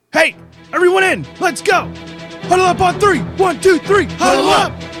Everyone in. Let's go. Huddle up on 3. 1, 2, 3. Huddle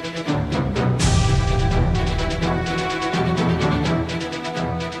up.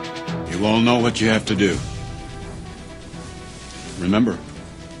 You all know what you have to do. Remember,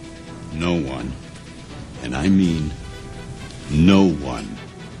 no one, and I mean no one,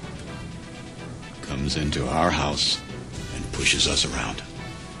 comes into our house and pushes us around.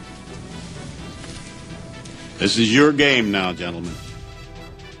 This is your game now, gentlemen.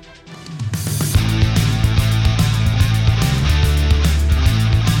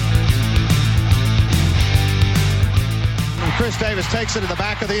 Chris Davis takes it to the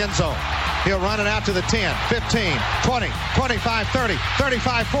back of the end zone. He'll run it out to the 10, 15, 20, 25, 30,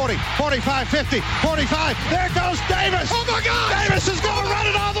 35, 40, 45, 50, 45. There goes Davis. Oh, my God. Davis is going to run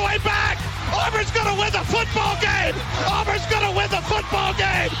it all the way back. Auburn's going to win the football game. Auburn's going to win the football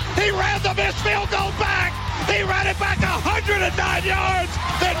game. He ran the missed field goal back. He ran it back 109 yards.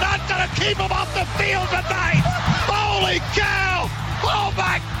 They're not going to keep him off the field tonight. Holy cow. Oh,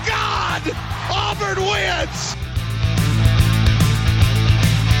 my God. Auburn wins.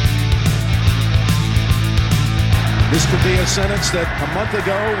 This could be a sentence that a month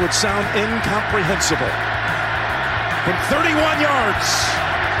ago would sound incomprehensible. From 31 yards,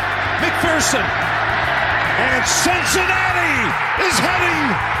 McPherson, and Cincinnati is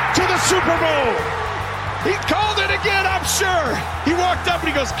heading to the Super Bowl. He called it again, I'm sure. He walked up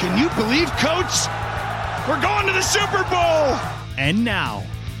and he goes, "Can you believe, Coach? We're going to the Super Bowl." And now,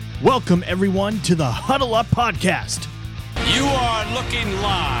 welcome everyone to the Huddle Up Podcast. You are looking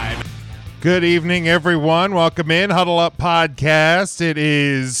live. Good evening, everyone. Welcome in, Huddle Up Podcast. It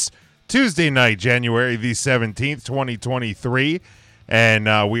is Tuesday night, January the 17th, 2023,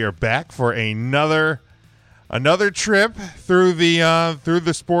 and we are back for another trip through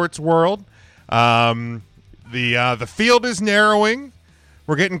the sports world. The field is narrowing.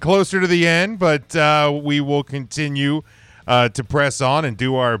 We're getting closer to the end, but we will continue to press on and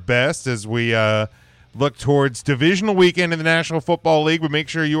do our best as we look towards divisional weekend in the National Football League. But make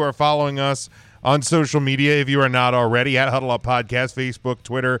sure you are following us on social media if you are not already at Huddle Up Podcast, Facebook,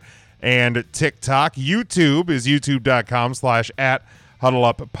 Twitter, and TikTok. YouTube is youtube.com/at Huddle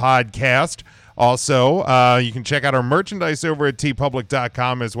Up Podcast. Also, you can check out our merchandise over at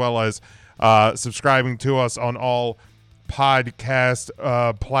tpublic.com, as well as subscribing to us on all podcast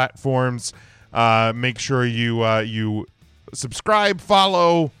platforms. Make sure you subscribe,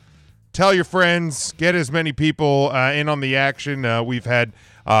 follow, tell your friends, get as many people in on the action. We've had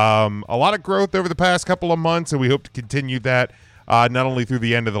a lot of growth over the past couple of months, and we hope to continue that not only through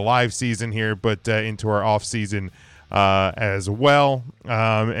the end of the live season here, but into our off season as well.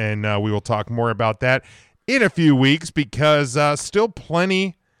 And we will talk more about that in a few weeks, because still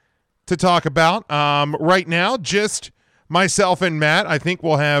plenty to talk about. Right now, just myself and Matt. I think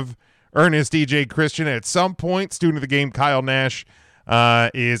we'll have Ernest DJ Christian at some point. Student of the game Kyle Nash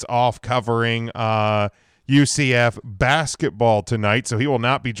is off covering UCF basketball tonight, so he will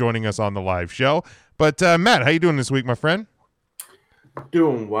not be joining us on the live show. But Matt, how you doing this week, my friend?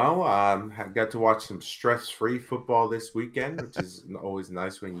 Doing well. I got to watch some stress-free football this weekend, which is always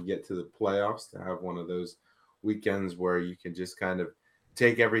nice when you get to the playoffs, to have one of those weekends where you can just kind of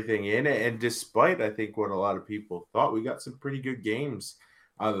take everything in. And despite, I think, what a lot of people thought, we got some pretty good games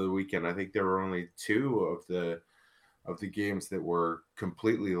out of the weekend. I think there were only two of the games that were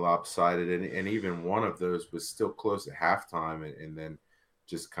completely lopsided, and even one of those was still close at halftime, and then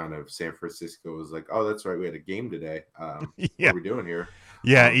just kind of San Francisco was like, "Oh, that's right, we had a game today. Yeah. What are we doing here?"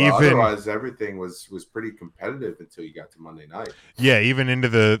 Yeah, even otherwise everything was pretty competitive until you got to Monday night. Yeah, even into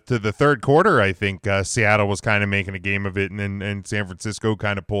the third quarter, I think Seattle was kind of making a game of it, and San Francisco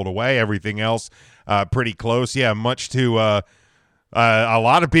kind of pulled away. Everything else pretty close. Yeah, much to a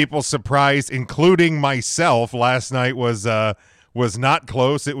lot of people's surprise, including myself. Last night was not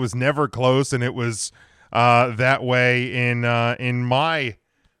close. It was never close, and it was that way in my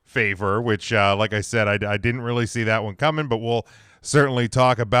favor, which, like I said, I didn't really see that one coming, but we'll certainly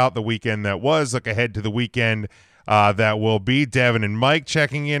talk about the weekend that was, look ahead to the weekend that will be. Devin and Mike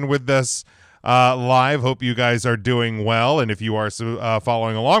checking in with us live. Hope you guys are doing well, and if you are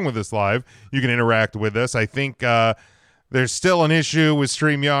following along with us live, you can interact with us. I think there's still an issue with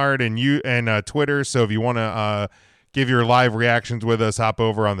StreamYard and Twitter, so if you want to give your live reactions with us, hop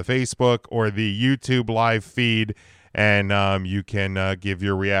over on the Facebook or the YouTube live feed, and you can give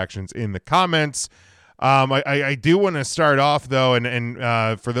your reactions in the comments. I do want to start off, though,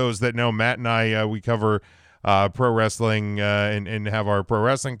 and for those that know, Matt and I, we cover pro wrestling and have our pro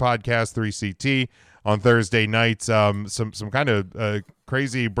wrestling podcast, 3CT, on Thursday nights. Some kind of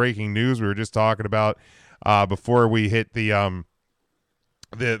crazy breaking news we were just talking about before we hit the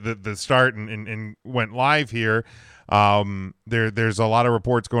the start and went live here, there's a lot of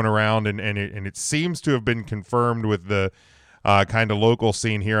reports going around, and it seems to have been confirmed with the kind of local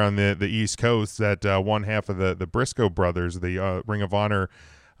scene here on the East Coast that one half of the Briscoe brothers, the Ring of Honor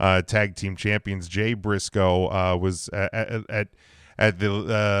tag team champions, Jay Briscoe, was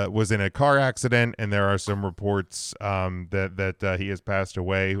was in a car accident, and there are some reports that he has passed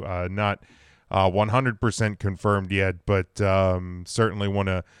away. Not 100% confirmed yet, but certainly want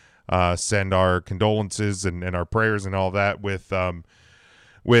to send our condolences and our prayers and all that with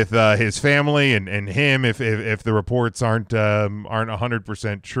his family and him if the reports aren't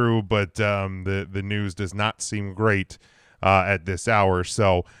 100% true, but the news does not seem great at this hour.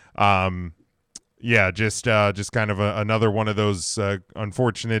 So just kind of another one of those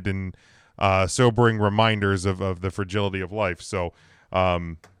unfortunate and sobering reminders of the fragility of life. So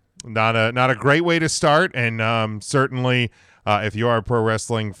not a great way to start, and certainly if you are a pro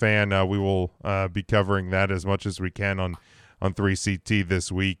wrestling fan, we will be covering that as much as we can on 3CT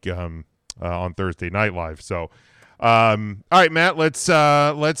this week on Thursday Night Live. So all right, Matt, let's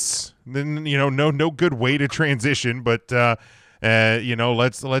then, no good way to transition, but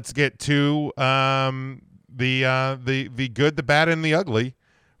let's get to the good, the bad, and the ugly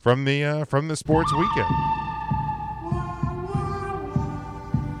from the sports weekend.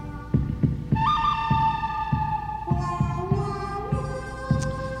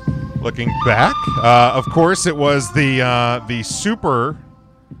 Looking back, of course, it was the super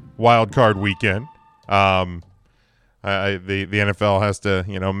wild card weekend. The NFL has to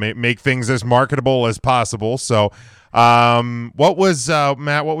make things as marketable as possible. So, what was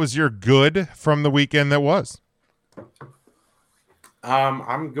Matt? What was your good from the weekend that was?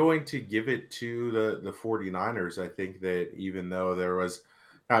 I'm going to give it to the 49ers. I think that even though there was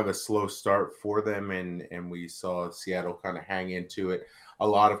kind of a slow start for them, and we saw Seattle kind of hang into it, a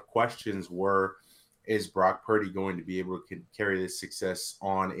lot of questions were, is Brock Purdy going to be able to carry this success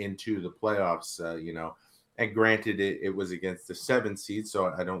on into the playoffs? And granted, it was against the 7 seed,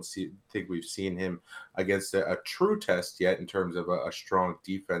 so I don't think we've seen him against a true test yet in terms of a strong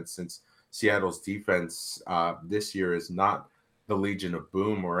defense, since Seattle's defense this year is not the Legion of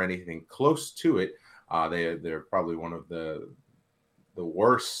Boom or anything close to it. They're probably one of the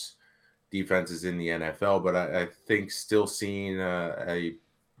worst defenses in the NFL, but I think still seeing a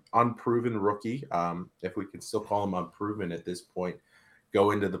unproven rookie, if we can still call him unproven at this point,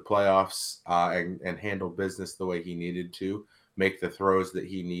 go into the playoffs and handle business the way he needed to, make the throws that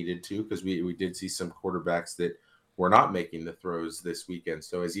he needed to, because we did see some quarterbacks that were not making the throws this weekend.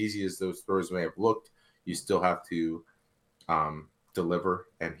 So as easy as those throws may have looked, you still have to deliver,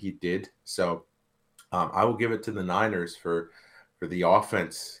 and he did. So I will give it to the Niners for the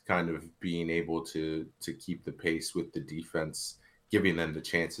offense kind of being able to keep the pace with the defense, giving them the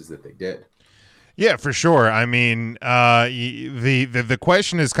chances that they did. Yeah, for sure. I mean, the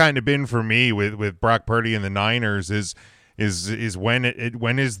question has kind of been for me with Brock Purdy and the Niners is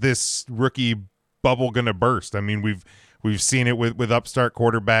when is this rookie bubble going to burst? I mean, we've seen it with upstart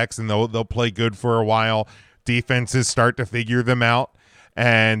quarterbacks, and they'll play good for a while. Defenses start to figure them out,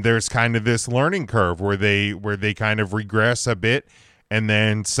 and there's kind of this learning curve where they kind of regress a bit, and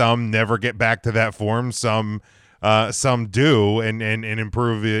then some never get back to that form. Some do and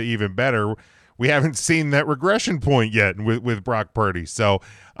improve even better. We haven't seen that regression point yet with Brock Purdy. So,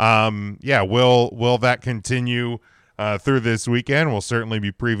 will that continue through this weekend? We'll certainly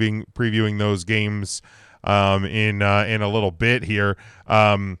be previewing those games in a little bit here.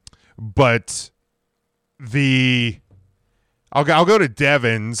 But I'll go to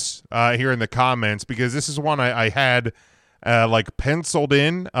Devin's here in the comments, because this is one I had penciled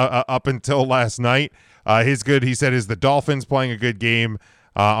in up until last night. His good, he said, is the Dolphins playing a good game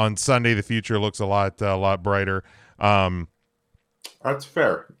on Sunday. The future looks a lot brighter. That's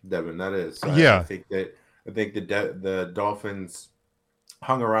fair, Devin. That is. Yeah. I think the Dolphins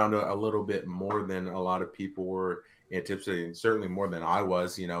hung around a little bit more than a lot of people were anticipating. Certainly more than I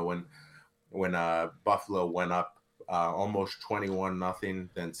was. When Buffalo went up almost 21-0,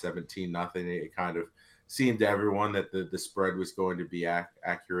 then 17-0, it kind of seemed to everyone that the spread was going to be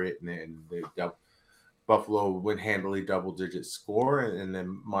accurate, and the Buffalo would handily double-digit score, and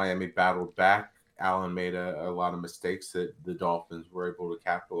then Miami battled back. Allen made a lot of mistakes that the Dolphins were able to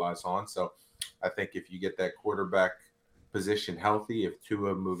capitalize on. So I think if you get that quarterback position healthy, if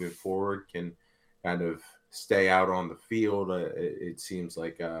Tua moving forward can kind of stay out on the field, it seems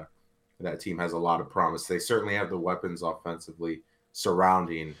like that team has a lot of promise. They certainly have the weapons offensively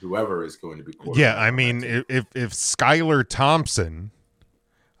surrounding whoever is going to be quarterback. Yeah, I mean, if Skylar Thompson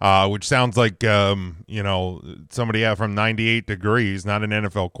which sounds like somebody out from 98 Degrees, not an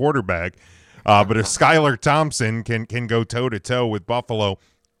NFL quarterback. But if Skylar Thompson can go toe-to-toe with Buffalo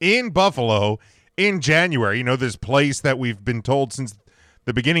in January, this place that we've been told since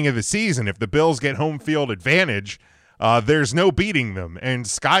the beginning of the season, if the Bills get home field advantage, there's no beating them. And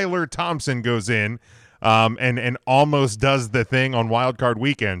Skylar Thompson goes in and almost does the thing on Wild Card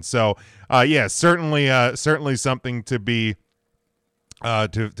Weekend. So, certainly something to be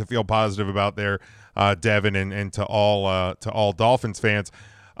to feel positive about there, Devin, and to all Dolphins fans.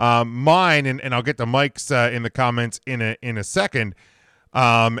 Mine, and I'll get to Mike's in the comments in a second.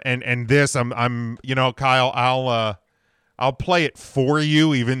 And this, I'm Kyle, I'll play it for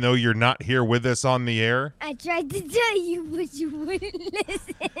you, even though you're not here with us on the air. I tried to tell you, but you wouldn't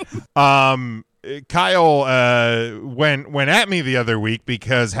listen. Kyle went at me the other week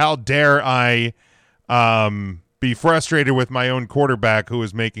because how dare I be frustrated with my own quarterback who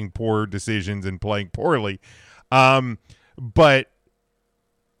is making poor decisions and playing poorly. But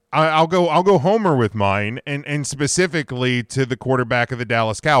I'll go homer with mine, and specifically to the quarterback of the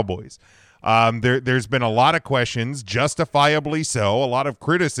Dallas Cowboys. There's been a lot of questions, justifiably so, a lot of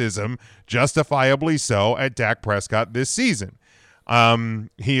criticism, justifiably so, at Dak Prescott this season.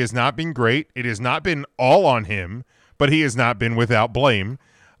 He has not been great. It has not been all on him, but he has not been without blame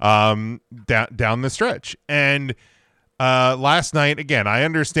down the stretch. And last night, again, I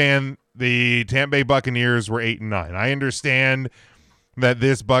understand the Tampa Bay Buccaneers were 8-9. I understand that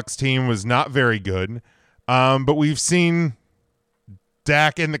this Bucs team was not very good, but we've seen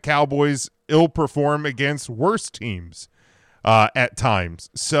Dak and the Cowboys ill perform against worse teams at times.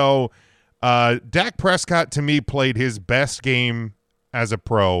 So Dak Prescott, to me, played his best game as a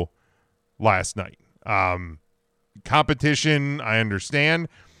pro last night. Competition, I understand,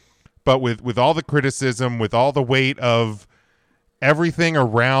 but with all the criticism, with all the weight of everything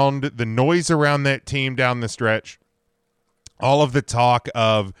around, the noise around that team down the stretch, all of the talk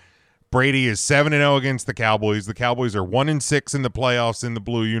of Brady is 7-0 against the Cowboys. The Cowboys are 1-6 in the playoffs in the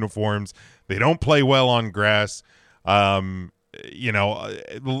blue uniforms. They don't play well on grass. The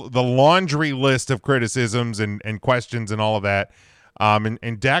laundry list of criticisms and questions and all of that.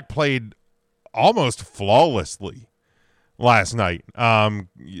 And Dak played almost flawlessly last night. One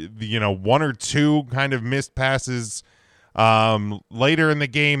or two kind of missed passes later in the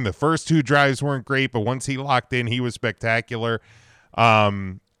game. The first two drives weren't great, but once he locked in, he was spectacular.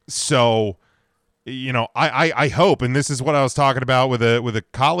 So, I hope, and this is what I was talking about with a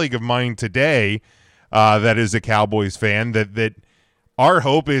colleague of mine today, that is a Cowboys fan, that our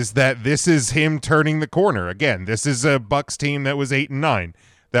hope is that this is him turning the corner. Again, this is a Bucs team that was 8-9,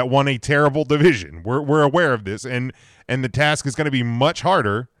 that won a terrible division. We're aware of this, and the task is going to be much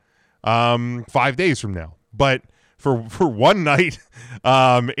harder 5 days from now. But for one night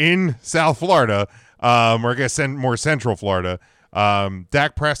in South Florida, or I guess more Central Florida,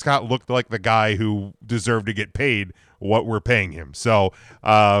 Dak Prescott looked like the guy who deserved to get paid what we're paying him. So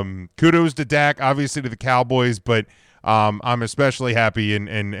kudos to Dak, obviously to the Cowboys, but I'm especially happy,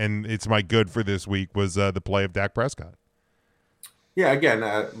 and it's my good for this week was the play of Dak Prescott. Yeah, again,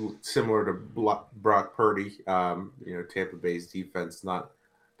 similar to Brock Purdy, Tampa Bay's defense, not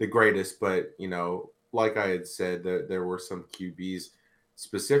the greatest, but, like I had said, there were some QBs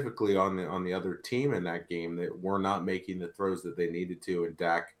specifically on the other team in that game that were not making the throws that they needed to, and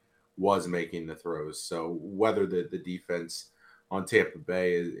Dak was making the throws. So whether the defense on Tampa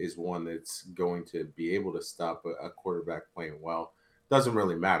Bay is one that's going to be able to stop a quarterback playing well doesn't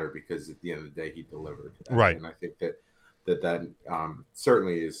really matter, because at the end of the day, he delivered. Right. And I think that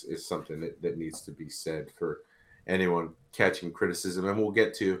certainly is something that needs to be said for anyone catching criticism. And we'll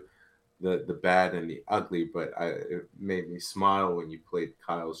get to the bad and the ugly, but it made me smile when you played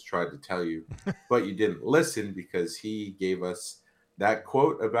Kyle's Tried to Tell You, but you didn't listen, because he gave us that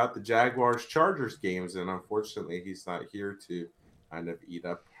quote about the Jaguars-Chargers games, and unfortunately he's not here to kind of eat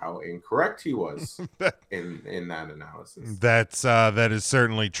up how incorrect he was in that analysis. That is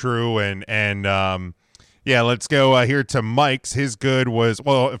certainly true, and let's go here to Mike's. His good was,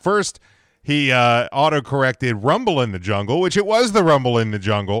 well, first he auto-corrected Rumble in the Jungle, which it was the Rumble in the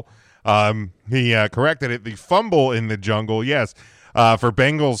Jungle. He corrected it, the fumble in the jungle. Yes, for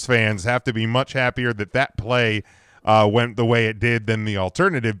Bengals fans, have to be much happier that play went the way it did than the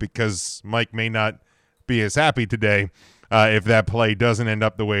alternative, because Mike may not be as happy today if that play doesn't end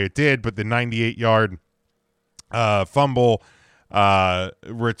up the way it did. But the 98-yard fumble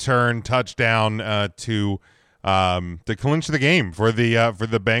return touchdown to clinch the game for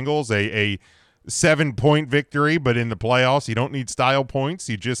the Bengals, a 7-point victory, but in the playoffs, you don't need style points.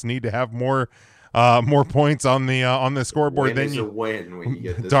 You just need to have more more points on the scoreboard than you. A win when you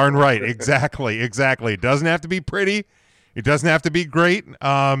get this darn right, exactly. It doesn't have to be pretty. It doesn't have to be great.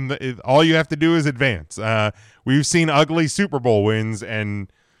 All you have to do is advance. We've seen ugly Super Bowl wins,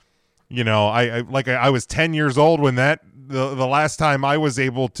 and I was 10 years old when the last time I was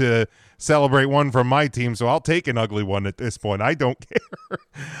able to celebrate one from my team, so I'll take an ugly one at this point. I don't care.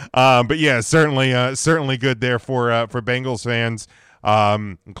 But yeah, certainly good there for Bengals fans.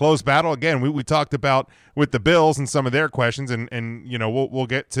 Close battle again. We talked about with the Bills and some of their questions, and we'll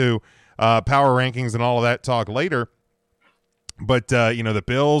get to power rankings and all of that talk later. But the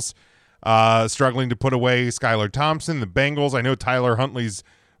Bills struggling to put away Skylar Thompson. The Bengals, I know Tyler Huntley's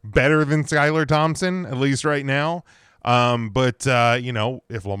better than Skylar Thompson, at least right now. But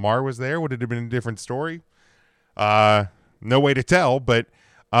if Lamar was there, would it have been a different story? No way to tell, but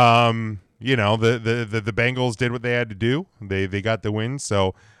the Bengals did what they had to do. They got the win.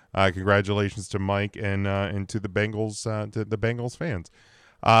 So congratulations to Mike and to the Bengals fans.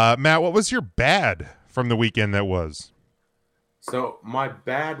 Matt, what was your bad from the weekend that was? So my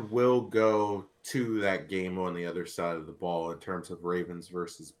bad will go to that game on the other side of the ball in terms of Ravens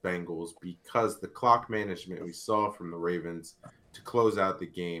versus Bengals, because the clock management we saw from the Ravens to close out the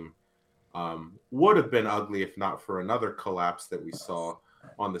game would have been ugly if not for another collapse that we saw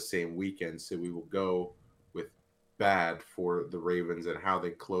on the same weekend. So we will go with bad for the Ravens and how they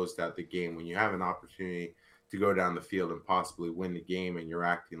closed out the game. When you have an opportunity to go down the field and possibly win the game and you're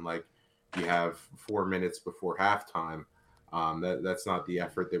acting like you have 4 minutes before halftime, that's not the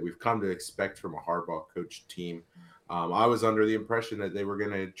effort that we've come to expect from a Harbaugh coach team. I was under the impression that they were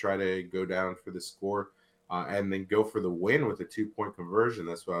going to try to go down for the score and then go for the win with a 2-point conversion.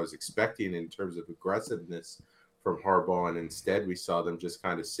 That's what I was expecting in terms of aggressiveness from Harbaugh, and instead we saw them just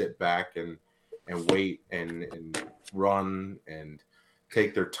kind of sit back and wait and run and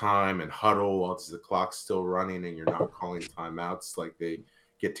take their time and huddle while the clock's still running and you're not calling timeouts like they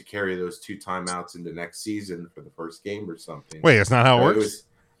get to carry those 2 timeouts into next season for the first game or something. Wait, that's not how it works?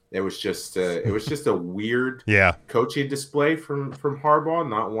 It was just a weird coaching display from Harbaugh,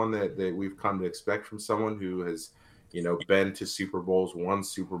 not one that we've come to expect from someone who has, been to Super Bowls, won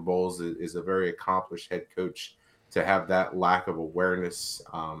Super Bowls, is a very accomplished head coach. To have that lack of awareness,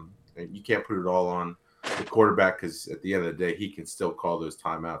 and you can't put it all on the quarterback, because at the end of the day, he can still call those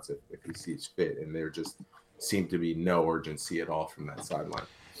timeouts if he sees fit, and there just seemed to be no urgency at all from that sideline.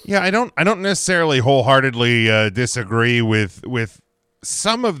 Yeah, I don't necessarily wholeheartedly disagree with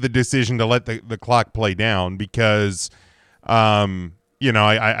some of the decision to let the clock play down, because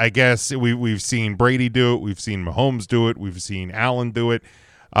I guess we've seen Brady do it, we've seen Mahomes do it, we've seen Allen do it.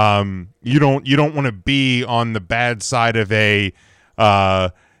 You don't want to be on the bad side of a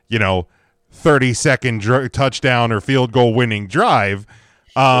 30-second touchdown or field goal winning drive.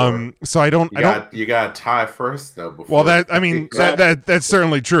 So I don't. You got to tie first though. Well, that's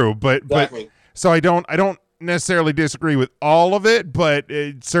certainly true, but so I don't necessarily disagree with all of it, but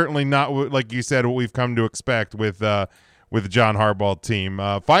it's certainly not like you said what we've come to expect with John Harbaugh team.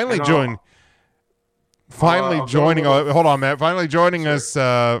 Finally joining. Hold on, Matt. Finally joining us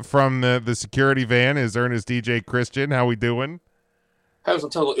from the security van is Ernest DJ Christian. How we doing? Having some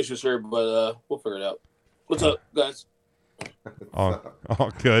technical issues here, but we'll figure it out. What's up, guys? Oh,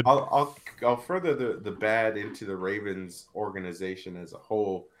 good. I'll further the bad into the Ravens organization as a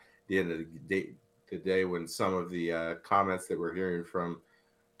whole. At the end of the day, when some of the comments that we're hearing from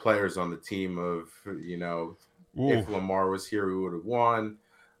players on the team of if Lamar was here, we would have won.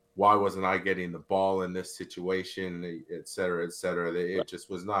 Why wasn't I getting the ball in this situation, et cetera, et cetera. It just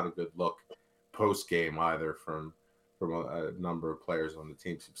was not a good look post game either from a number of players on the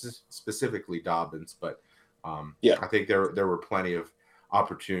team, specifically Dobbins, but. I think there were plenty of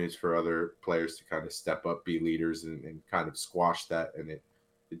opportunities for other players to kind of step up, be leaders, and kind of squash that, and it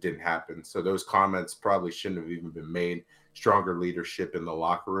didn't happen. So those comments probably shouldn't have even been made. Stronger leadership in the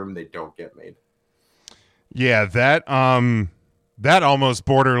locker room, they don't get made. Yeah, that almost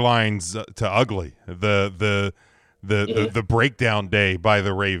borderlines to ugly. The breakdown day by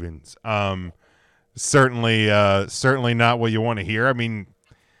the Ravens. Certainly not what you want to hear. I mean,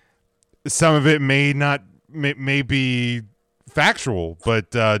 some of it may be factual,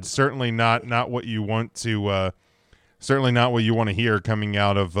 but certainly not what you want to hear coming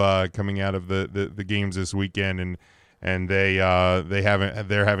out of the games this weekend, and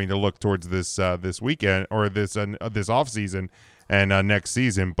they're having to look towards this weekend or this offseason and next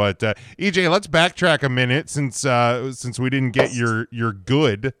season. But EJ, let's backtrack a minute since we didn't get your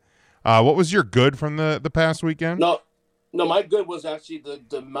good. What was your good from the past weekend? No, my good was actually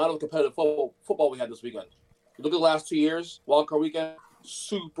the amount of competitive football we had this weekend. Look at the last 2 years, wildcard weekend,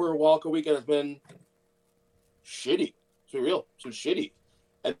 Super Walker weekend has been shitty. To be real, it's been shitty.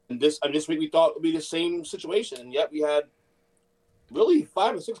 And this week we thought it would be the same situation, and yet we had really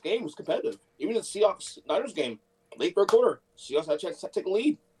 5 or 6 games competitive. Even the Seahawks-Niners game, late third quarter, Seahawks had a chance to take a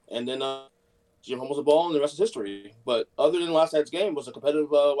lead, and then Jim fumbles the ball, and the rest is history. But other than last night's game, it was a competitive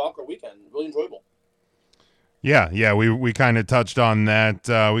wildcard weekend. Really enjoyable. Yeah, we kind of touched on that.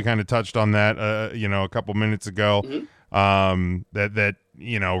 A couple minutes ago. Mm-hmm. That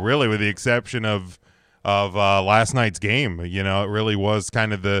really, with the exception of last night's game, it really was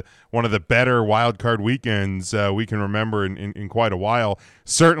kind of one of the better wild card weekends we can remember in quite a while.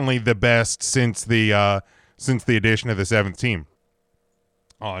 Certainly the best since the addition of the 7th team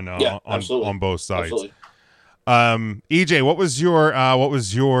on both sides. Absolutely. EJ, what was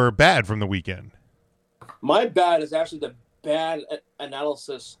your bad from the weekend? My bad is actually the bad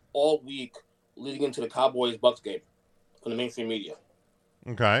analysis all week leading into the Cowboys-Bucks game from the mainstream media.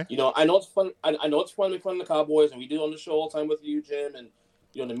 Okay. I know it's fun. I know it's fun to make fun of the Cowboys, and we do it on the show all the time with you, Jim, and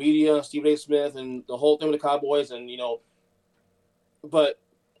the media, Stephen A. Smith, and the whole thing with the Cowboys, and but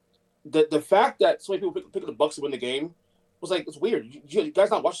the fact that so many people pick up the Bucks to win the game was like, it's weird. You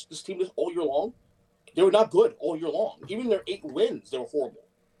guys not watch this team all year long? They were not good all year long. Even their 8 wins, they were horrible.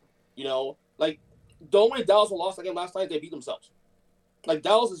 Like the only way Dallas lost that game last night, they beat themselves. Like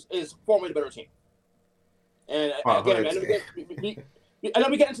Dallas is far away the better team. And again, I know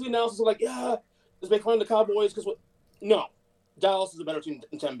we get into the analysis of like, let's make fun of the Cowboys because no, Dallas is a better team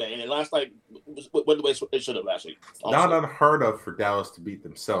than Tampa Bay, and last night went the way it should have actually. Honestly. Not unheard of for Dallas to beat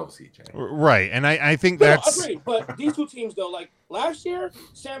themselves, EJ. Right, and I think that's agreed. But these two teams though, like last year,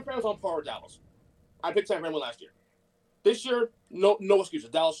 San Fran was on par with Dallas. I picked San Fran last year. This year, no excuses.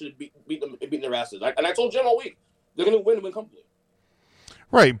 Dallas should have beaten their asses. And I told Jim all week they're going to win comfortably.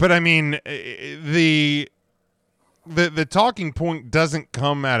 Right, but I mean the talking point doesn't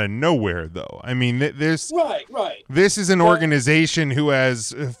come out of nowhere, though. I mean, right. This is an organization who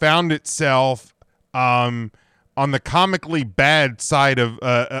has found itself on the comically bad side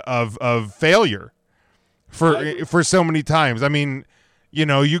of failure for so many times. I mean,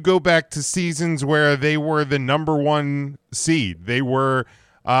 you go back to seasons where they were the number 1 seed. They were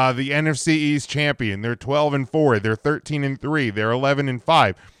the NFC East champion. They're 12-4. They're 13-3. They're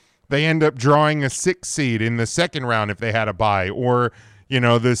 11-5. They end up drawing a 6 seed in the second round if they had a bye, or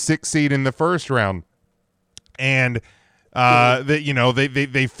the 6 seed in the first round, and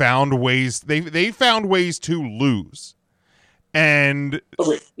they found ways they found ways to lose, and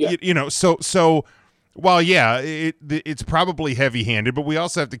so while it's probably heavy-handed, but we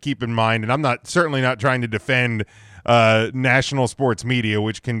also have to keep in mind, and I'm certainly not trying to defend national sports media,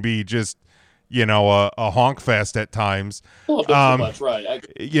 which can be just a honk fest at times. Well, too much, right?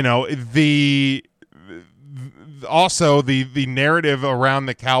 Also the narrative around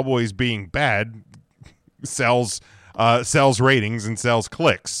the Cowboys being bad sells ratings and sells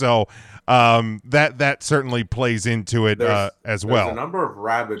clicks. So that certainly plays into it as well. There's a number of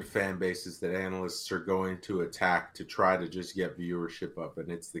rabid fan bases that analysts are going to attack to try to just get viewership up,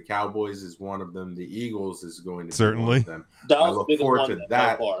 and it's the Cowboys is one of them. The Eagles is going to certainly be one of them. I look forward to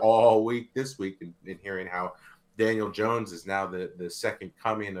that all week this week, and hearing how Daniel Jones is now the second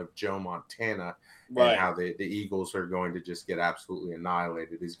coming of Joe Montana, and how the Eagles are going to just get absolutely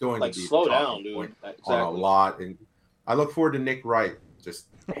annihilated. Is going to be slow down, dude. On a lot, and I look forward to Nick Wright just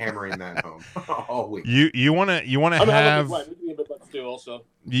hammering that home all week. You want to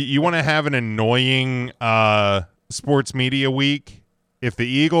have an annoying sports media week. If the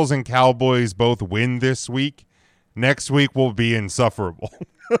Eagles and Cowboys both win this week, next week will be insufferable.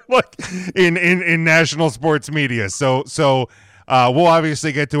 Like in national sports media. So we'll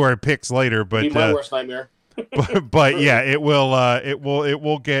obviously get to our picks later, but be my worst nightmare. but yeah, it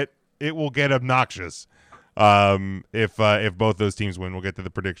will get obnoxious. If both those teams win. We'll get to the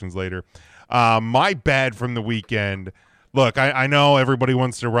predictions later. My bad from the weekend. Look, I know everybody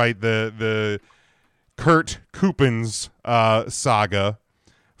wants to write the Kurt Coupins saga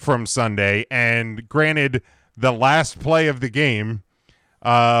from Sunday, and granted, the last play of the game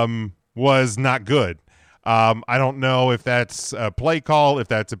was not good. I don't know if that's a play call, if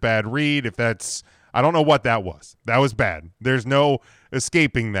that's a bad read, I don't know what that was. That was bad. There's no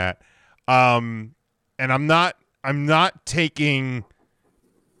escaping that. And I'm not taking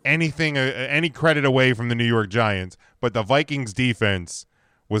any credit away from the New York Giants, but the Vikings defense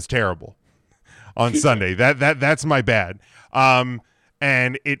was terrible on Sunday. That's my bad.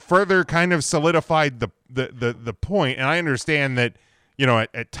 And it further kind of solidified the point. And I understand that,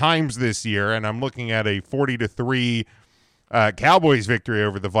 at times this year, and I'm looking at a 40-3 Cowboys victory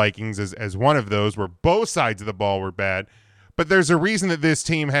over the Vikings as one of those where both sides of the ball were bad. But there's a reason that this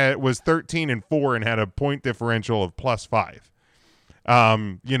team was 13-4 and had a point differential of +5.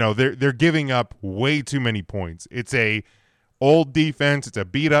 They're giving up way too many points. It's a old defense. It's a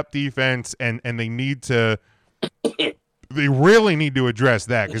beat up defense, and they need to. They really need to address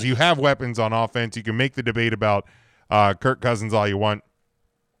that because you have weapons on offense. You can make the debate about Kirk Cousins all you want.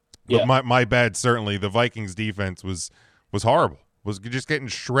 But my bad, certainly. The Vikings defense was horrible. Was just getting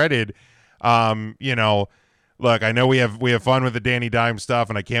shredded. Look, I know we have fun with the Danny Dimes stuff,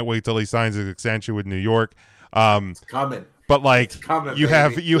 and I can't wait till he signs his extension with New York. It's coming. But like you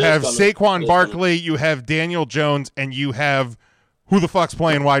have coming. Saquon Barkley, you have Daniel Jones, and you have who the fuck's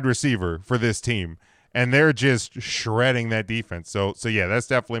playing wide receiver for this team, and they're just shredding that defense. So yeah, that's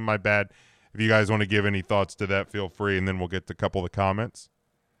definitely my bad. If you guys want to give any thoughts to that, feel free, and then we'll get to a couple of the comments.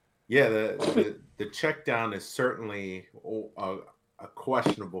 Yeah, the check down is certainly a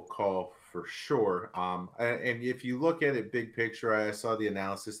questionable call for sure. And if you look at it big picture, I saw the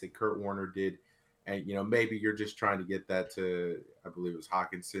analysis that Kurt Warner did, and maybe you're just trying to get that to, I believe it was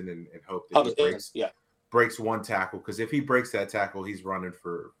Hawkinson, and hope that he breaks one tackle, because if he breaks that tackle, he's running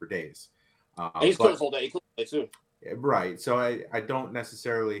for days. He's clear all day. He's clear too. Right. So I don't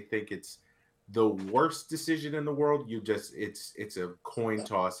necessarily think it's the worst decision in the world. It's a coin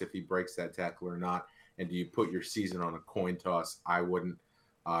toss if he breaks that tackle or not. And do you put your season on a coin toss? I wouldn't.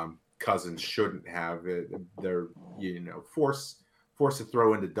 Cousins shouldn't have it. They're forced to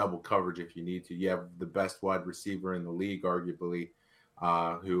throw into double coverage if you need to. You have the best wide receiver in the league, arguably,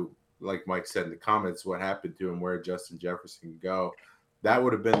 who, like Mike said in the comments, what happened to him, where Justin Jefferson go. That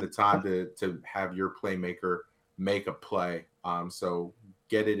would have been the time to have your playmaker make a play. So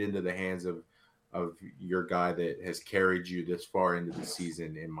get it into the hands of your guy that has carried you this far into the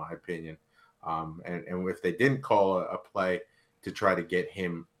season, in my opinion. And if they didn't call a play to try to get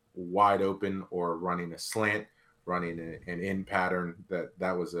him wide open or running a slant, running an in pattern,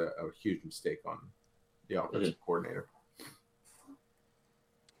 that was a huge mistake on the offensive coordinator.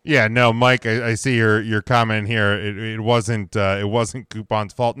 Yeah, no, Mike, I see your comment here. It wasn't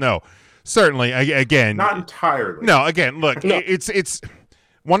Coupon's fault. No, certainly. Again, not entirely. No, again, look, it's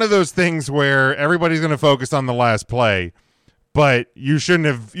one of those things where everybody's going to focus on the last play, but you shouldn't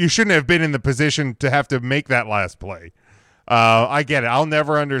have been in the position to have to make that last play. I get it. I'll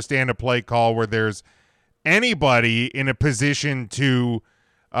never understand a play call where there's anybody in a position to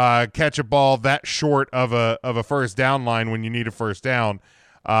catch a ball that short of a first down line when you need a first down.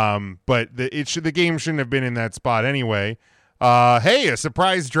 But the game shouldn't have been in that spot anyway. Hey, a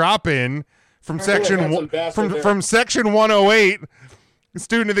surprise drop in from from section 108.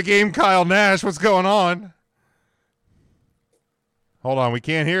 Student of the game, Kyle Nash. What's going on? Hold on, we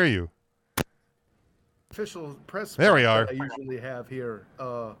can't hear you. Official press. There we are. I usually have here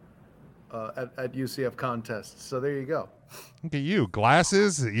at UCF contests. So there you go. Look at you,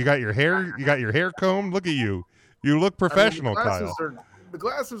 glasses. You got your hair. You got your hair combed. Look at you. You look professional, Kyle. The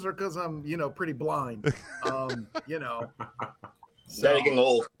glasses are because I'm, pretty blind. So. Getting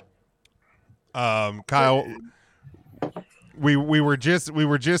old. Kyle, we were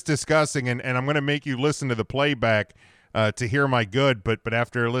just discussing, and I'm going to make you listen to the playback to hear my good. But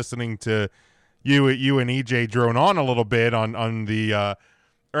after listening to you and EJ drone on a little bit on the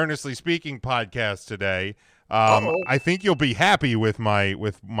Earnestly Speaking podcast today, I think you'll be happy with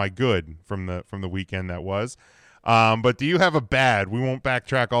my good from the weekend that was. But do you have a bad? We won't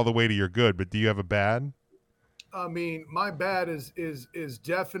backtrack all the way to your good, but do you have a bad? I mean, my bad is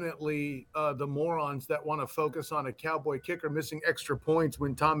definitely the morons that want to focus on a Cowboy kicker missing extra points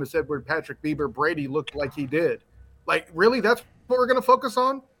when Thomas Edward Patrick Bieber Brady looked like he did. Like, really? That's what we're going to focus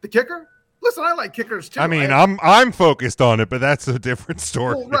on? The kicker? Listen, I like kickers too. I mean, I'm focused on it, but that's a different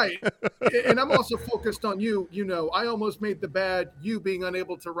story. Well, right. And I'm also focused on you. I almost made the bad you being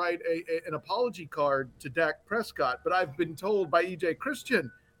unable to write an apology card to Dak Prescott, but I've been told by EJ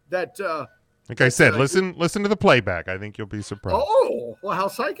Christian that like I said, listen to the playback. I think you'll be surprised. Oh, well, how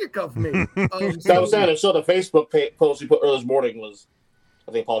psychic of me. So the Facebook post you put earlier this morning was,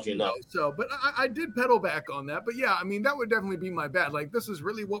 I think, apology enough. So, but I did pedal back on that. But yeah, I mean, that would definitely be my bad. Like, this is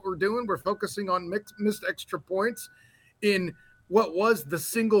really what we're doing. We're focusing on missed extra points in what was the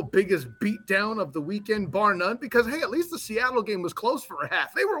single biggest beatdown of the weekend, bar none. Because, hey, at least the Seattle game was close for a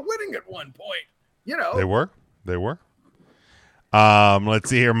half. They were winning at one point, They were. Let's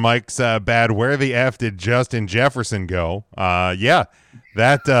see here. Mike's bad. Where the F did Justin Jefferson go? Yeah,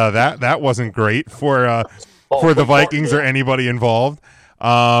 that wasn't great for the Vikings or anybody involved.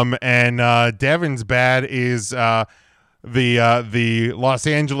 And Devin's bad is the Los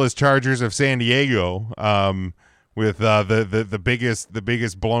Angeles Chargers of San Diego with the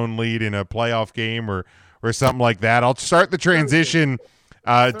biggest blown lead in a playoff game or or something like that. I'll start the transition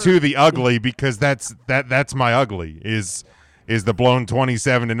to the ugly because that's my ugly is the blown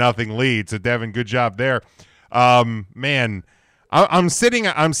 27-0 lead. So Devin, good job there. Man, I'm sitting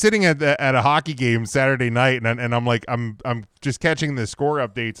at a hockey game Saturday night, and I'm like I'm just catching the score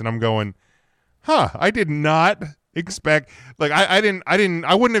updates, and I'm going, I did not expect, like I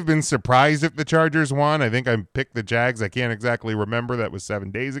wouldn't have been surprised if the Chargers won. I think I picked the Jags. I can't exactly remember. That was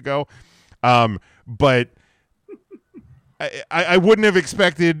 7 days ago. But I wouldn't have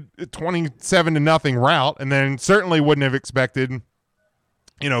expected 27-0 rout, and then certainly wouldn't have expected,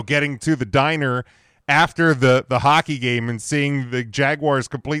 getting to the diner after the hockey game and seeing the Jaguars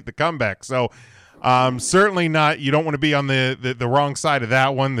complete the comeback. So certainly not. You don't want to be on the wrong side of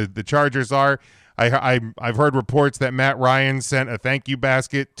that one. The Chargers are. I've heard reports that Matt Ryan sent a thank you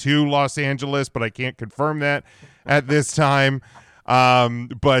basket to Los Angeles, but I can't confirm that at this time.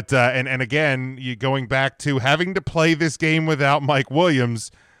 But again, going back to having to play this game without Mike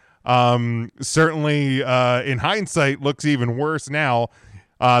Williams, certainly in hindsight looks even worse now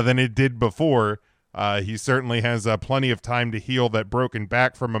than it did before. He certainly has plenty of time to heal that broken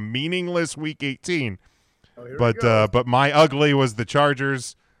back from a meaningless Week 18. But my ugly was the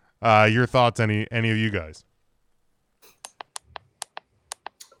Chargers. Your thoughts, any of you guys?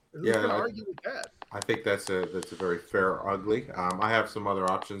 Who's gonna argue with that? I think that's a very fair ugly. I have some other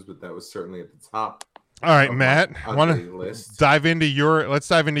options, but that was certainly at the top. All right, Matt, want to list. Let's dive into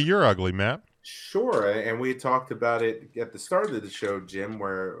your ugly, Matt. Sure, and we talked about it at the start of the show, Jim,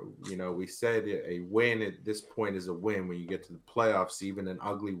 where we said a win at this point is a win. When you get to the playoffs, even an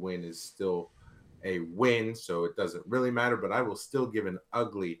ugly win is still a win, so it doesn't really matter. But I will still give an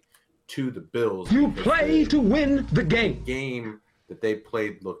ugly to the Bills. You play to win the game. The game that they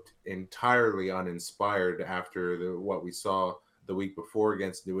played looked entirely uninspired after what we saw the week before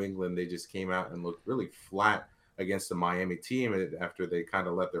against New England. They just came out and looked really flat against the Miami team after they kind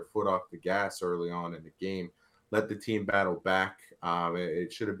of let their foot off the gas early on in the game. Let the team battle back.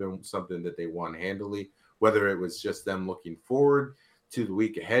 It should have been something that they won handily, whether it was just them looking forward to the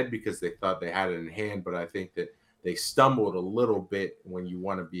week ahead because they thought they had it in hand. But I think that they stumbled a little bit when you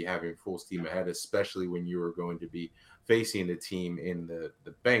want to be having full steam ahead, especially when you are going to be facing a team in the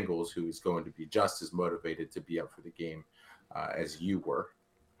Bengals who is going to be just as motivated to be up for the game as you were.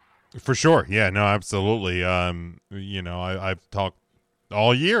 For sure. Yeah, no, absolutely. I've talked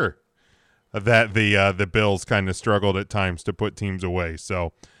all year that the Bills kind of struggled at times to put teams away.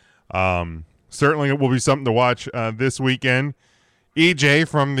 So certainly it will be something to watch this weekend. EJ,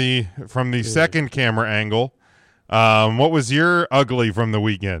 from the second camera angle, what was your ugly from the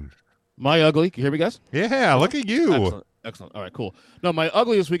weekend? My ugly. Can you hear me, guys? Yeah, look at you. Excellent. All right, cool. No, my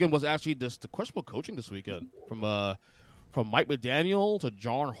ugly this weekend was actually the questionable coaching this weekend from Mike McDaniel to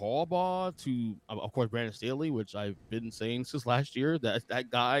John Harbaugh to, of course, Brandon Staley, which I've been saying since last year that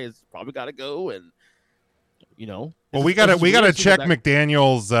guy is probably got to go. And well, we gotta check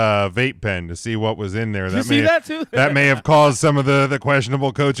McDaniel's vape pen to see what was in there. Did you see that too? That may have caused some of the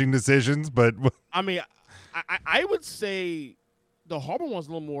questionable coaching decisions, but I mean, I would say the Harbaugh one's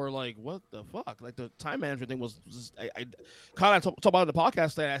a little more like, what the fuck? Like the time management thing was just, I kind of talk about it in the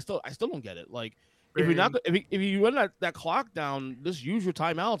podcast today. I still don't get it. Like if you're not, if you run that clock down, just use your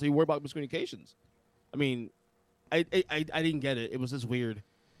timeout to worry about miscommunications. I mean, I didn't get it. It was just weird.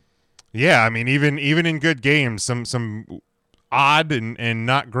 Yeah, I mean, even in good games, some odd and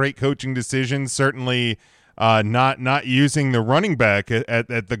not great coaching decisions. Certainly, not using the running back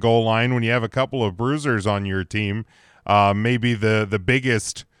at the goal line when you have a couple of bruisers on your team. Maybe the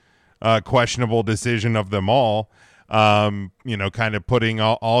biggest questionable decision of them all. Kind of putting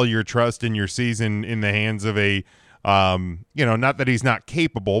all your trust in your season in the hands of a, not that he's not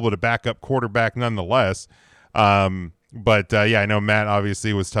capable, but a backup quarterback nonetheless. But I know Matt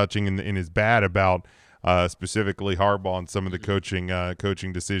obviously was touching in his bad about specifically Harbaugh and some of the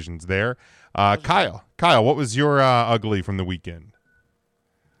coaching decisions there. Kyle, what was your ugly from the weekend?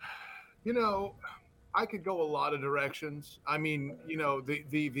 I could go a lot of directions. I mean,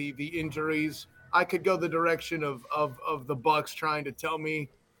 the injuries. I could go the direction of the Bucks trying to tell me,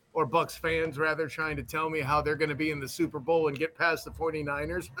 or Bucks fans rather, trying to tell me how they're going to be in the Super Bowl and get past the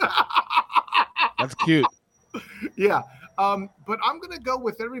 49ers. That's cute. Yeah. But I'm going to go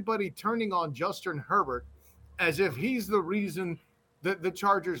with everybody turning on Justin Herbert as if he's the reason that the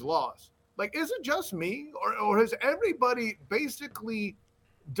Chargers lost. Like, is it just me or has everybody basically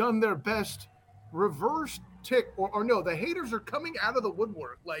done their best reverse tick or no, the haters are coming out of the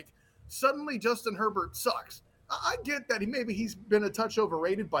woodwork. Like suddenly Justin Herbert sucks. I get that he's been a touch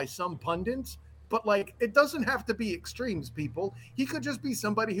overrated by some pundits, But like, it doesn't have to be extremes, people. He could just be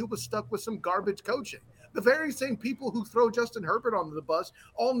somebody who was stuck with some garbage coaching. The very same people who throw Justin Herbert onto the bus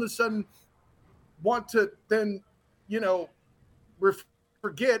all of a sudden want to then,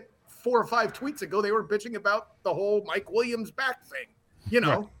 forget 4 or 5 tweets ago they were bitching about the whole Mike Williams back thing.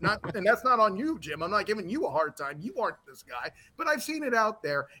 And that's not on you, Jim. I'm not giving you a hard time. You aren't this guy, but I've seen it out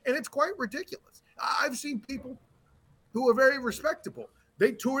there, and it's quite ridiculous. I've seen people who are very respectable.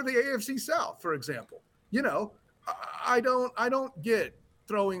 They tour the AFC South, for example. I don't get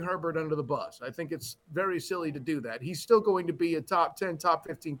throwing Herbert under the bus. I think it's very silly to do that. He's still going to be a top 10, top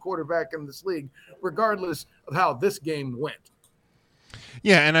 15 quarterback in this league, regardless of how this game went.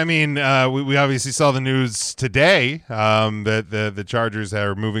 Yeah, and I mean, we obviously saw the news today that the Chargers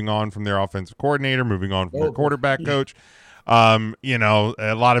are moving on from their offensive coordinator, moving on from their quarterback coach. A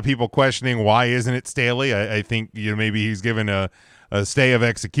lot of people questioning why isn't it Staley? I think maybe he's given a stay of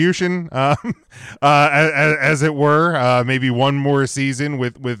execution, as it were. Maybe one more season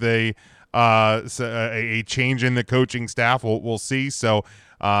with a change in the coaching staff. We'll see. So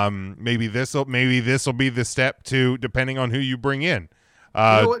maybe this will be the step to, depending on who you bring in. You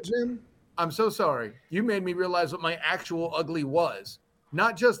know what, Jim? I'm so sorry. You made me realize what my actual ugly was.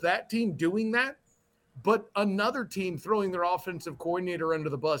 Not just that team doing that, but another team throwing their offensive coordinator under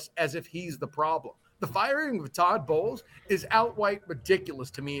the bus as if he's the problem. The firing of Todd Bowles is outright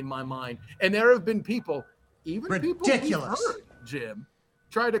ridiculous to me in my mind. And there have been people, even people who've heard Jim,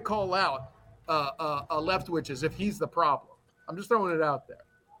 try to call out Leftwich as if he's the problem. I'm just throwing it out there.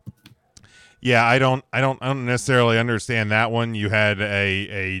 Yeah, I don't necessarily understand that one. You had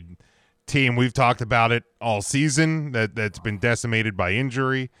a team, we've talked about it all season, that's been decimated by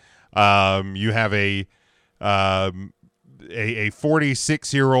injury. You have a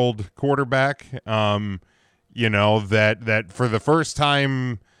 46-year-old quarterback, that for the first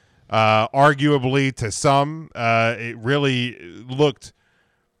time, arguably to some, it really looked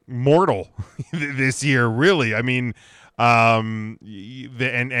mortal this year. Really, I mean, and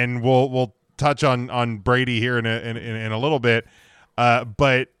we'll touch on Brady here in a little bit,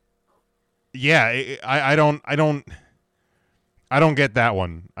 but yeah, I don't get that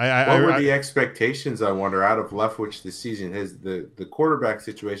one. What were the expectations, I wonder, out of Leftwich this season? The quarterback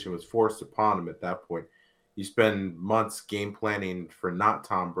situation was forced upon him at that point. You spend months game planning for not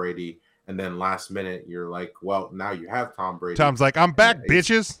Tom Brady, and then last minute you're like, well, now you have Tom Brady. Tom's like, I'm back,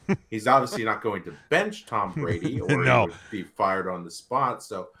 bitches. He's obviously not going to bench Tom Brady or No. he would be fired on the spot.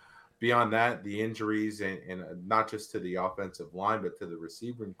 So beyond that, the injuries and not just to the offensive line, but to the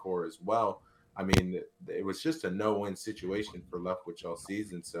receiving core as well. I mean, it was just a no-win situation for Leftwich all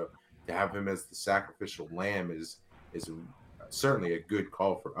season. So to have him as the sacrificial lamb is certainly a good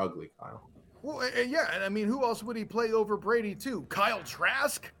call for ugly, Kyle. Well, yeah, and I mean, who else would he play over Brady too? Kyle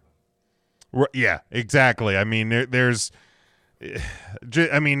Trask? Yeah, exactly. I mean, it's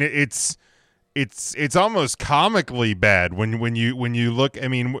almost comically bad when you look. I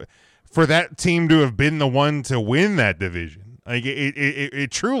mean, for that team to have been the one to win that division, like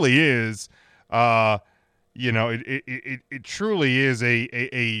it truly is. It truly is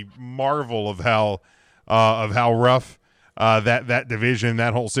a marvel of how rough that division,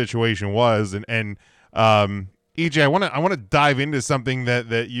 that whole situation was. And EJ, I want to dive into something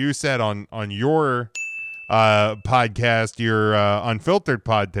that you said on your podcast, your Unfiltered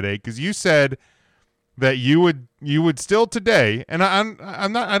pod today, because you said that you would still today, and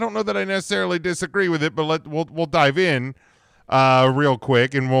I don't know that I necessarily disagree with it, but we'll dive in real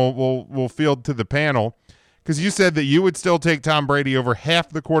quick, and we'll field to the panel, because you said that you would still take Tom Brady over half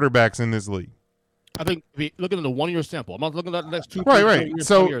the quarterbacks in this league. I think looking at the 1 year sample, I'm not looking at the next two years.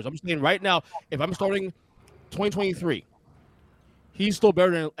 So I'm saying right now, if I'm starting 2023, he's still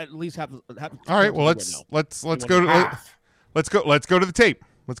better than at least half. All right, well let's go to the tape.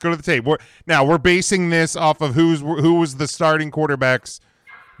 Let's go to the tape. We're basing this off of who was the starting quarterbacks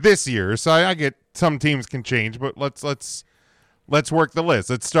this year. So I get some teams can change, but let's work the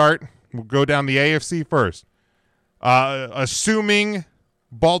list. Let's start. We'll go down the AFC first. Assuming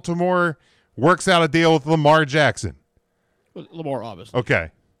Baltimore works out a deal with Lamar Jackson. Lamar, obviously.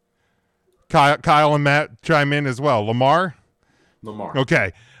 Okay. Kyle and Matt chime in as well. Lamar.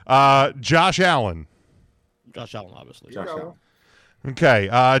 Okay. Josh Allen. Josh Allen, obviously. Josh Allen.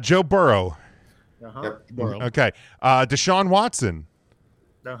 Okay. Joe Burrow. Yep. Burrow. Okay. Deshaun Watson.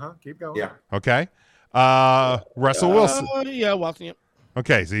 Keep going. Yeah. Okay. Russell Wilson. Yeah, Watson. Yep.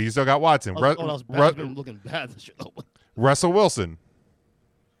 Okay, so you still got Watson. Been looking bad this year. Russell Wilson.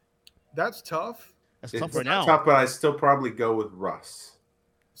 That's tough. That's tough right now. Tough, but I still probably go with Russ.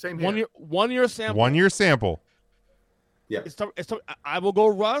 Same here. 1 year sample. 1 year sample. Yeah. It's tough. It's tough. I will go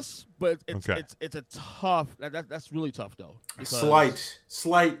Russ, but it's Okay. it's a tough. That's really tough though.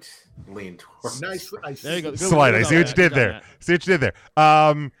 Slight lean towards. Nice. There you go. Slight. I see what you did there.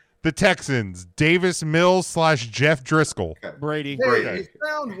 The Texans, Davis Mills / Jeff Driscoll. Brady. Hey, you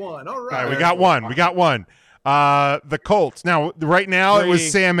found one. All right. All right, we got one. The Colts. Now, right now it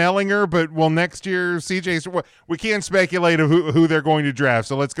was Sam Ellinger, but next year CJ. We can't speculate of who they're going to draft.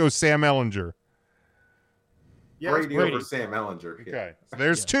 So let's go Sam Ellinger. Yeah, Brady over Sam Ellinger. Yeah. Okay, so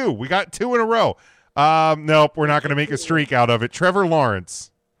there's two. We got two in a row. Nope, we're not going to make a streak out of it. Trevor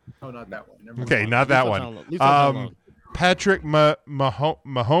Lawrence. Oh, not that one. Okay, not that one. Patrick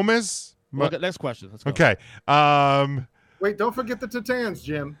Mahomes. Next question. Let's go. Okay. Wait, don't forget the Titans,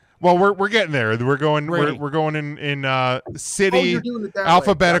 Jim. Well, we're getting there. We're going. We're going in city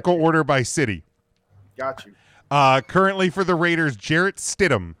alphabetical order by city. Got you. Currently for the Raiders, Jarrett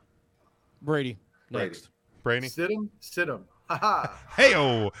Stidham. Brady. Next. Brady. Stidham. Haha.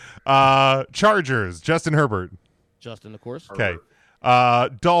 Heyo. Chargers, Justin Herbert. Justin, of course. Okay.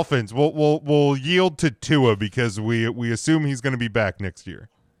 Dolphins. We'll yield to Tua because we assume he's going to be back next year.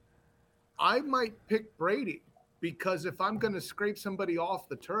 I might pick Brady because if I'm going to scrape somebody off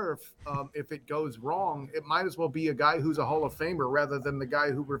the turf, if it goes wrong, it might as well be a guy who's a Hall of Famer rather than the guy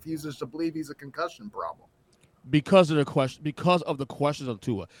who refuses to believe he's a concussion problem. Because of the questions of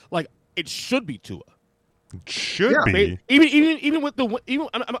Tua, like it should be Tua. It should be. Even with I'm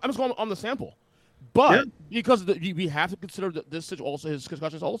just going on the sample. But because we have to consider this also his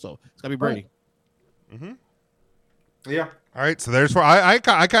concussions also. It's got to be Brady. Right. Mm-hmm. Yeah. All right, so there's four. I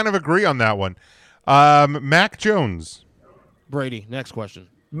kind of agree on that one. Mac Jones. Brady. Next question.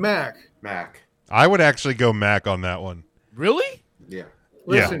 Mac. I would actually go Mac on that one. Really? Yeah.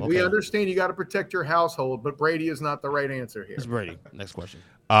 Listen, we understand you got to protect your household, but Brady is not the right answer here. It's Brady. Next question.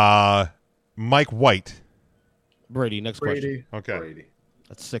 Mike White. Brady. Next question. Okay. Brady.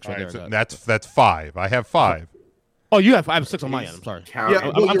 That's 6 All right right, there. so that's 5. I have 5. Oh, you have 5. I have 6 on my end. I'm sorry.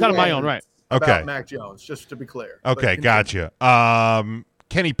 Yeah, I'm kind of my own, right? Okay. About Mac Jones, just to be clear. Okay, gotcha.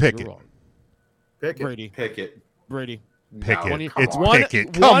 Kenny Pickett. Brady. Pickett. No. It's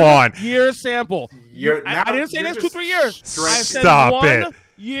Pickett. Come on. Year sample. I didn't say that's 2-3 years. I said Stop 1 it.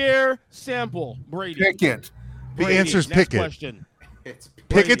 year sample. Brady. Pickett. The Brady. answer's Next Pickett. question.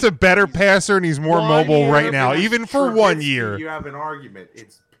 Pickett's a better passer and he's more 1 mobile year. right now, even for 1 year. You have an argument.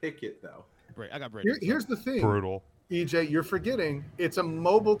 It's Pickett though. I got Brady. Here's the thing. Brutal. EJ, you're forgetting it's a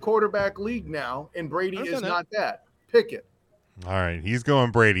mobile quarterback league now, and Brady is not that. Pickett. All right, he's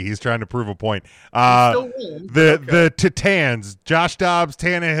going Brady. He's trying to prove a point. The Titans, Josh Dobbs,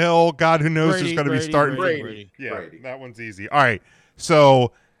 Tannehill, God who knows who's going to be starting. Brady. Yeah, that one's easy. All right,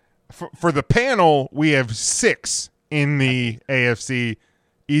 so for the panel, we have 6 in the AFC.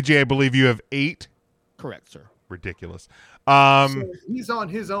 EJ, I believe you have 8. Correct, sir. Ridiculous. So he's on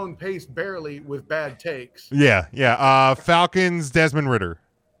his own pace barely with bad takes. Yeah. Falcons, Desmond Ridder.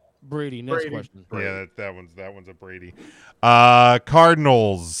 Brady. Next question. Yeah, that one's a Brady.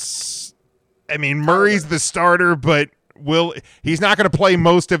 Cardinals. I mean, Murray's the starter, but he's not going to play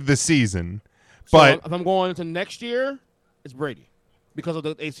most of the season. But if I'm going into next year, it's Brady because of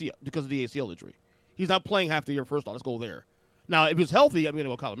the ACL injury. He's not playing half the year. First off, let's go there. Now, if he's healthy, I'm going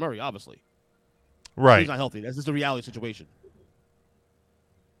to go Kyler Murray, obviously. Right. He's not healthy. That's just a reality situation.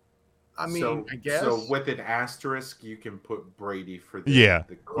 I mean, I guess. So with an asterisk, you can put Brady for the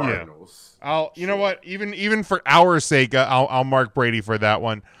Cardinals. Yeah. You know what? Even for our sake, I'll mark Brady for that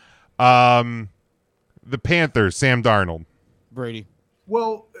one. The Panthers, Sam Darnold. Brady.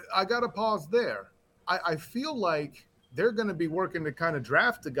 Well, I got to pause there. I feel like they're going to be working to kind of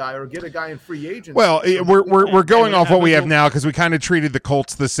draft a guy or get a guy in free agency. Well, we're going off what we have now because we kind of treated the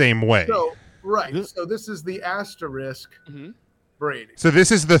Colts the same way. Right. So this is the asterisk. Brady. So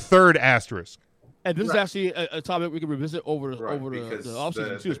this is the third asterisk. And this is actually a topic we can revisit over the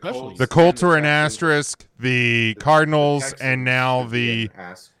offseason too, especially. The Colts are an asterisk, the Cardinals, and now the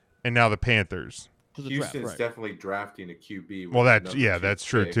Panthers. Houston's definitely drafting a QB. Well, that's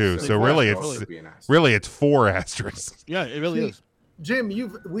true too. So really, it's 4 asterisks. Yeah, it really is. Jim,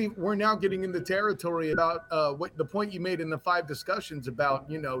 we're now getting into territory about what the point you made in the 5 discussions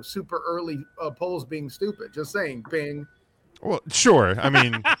about super early polls being stupid. Just saying, Bing. Well, sure. I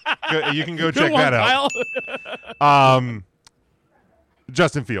mean, you can go check that out.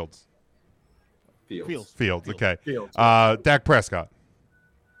 Justin Fields. Fields. Okay. Fields. Dak Prescott.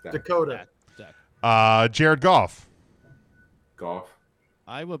 Dakota. Jared Goff.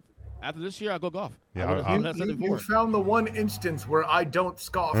 I would. After this year, I'll go Goff. Yeah, you found the one instance where I don't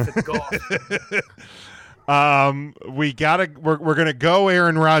scoff at Goff. We're gonna go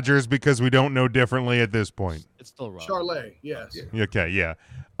Aaron Rodgers because we don't know differently at this point. It's still wrong. Charlet, yes. Okay, yeah.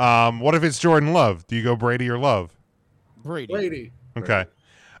 What if it's Jordan Love? Do you go Brady or Love? Brady. Okay.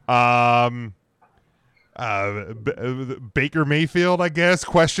 Baker Mayfield, I guess?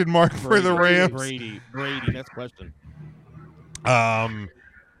 Question mark for the Rams. Brady. Next question.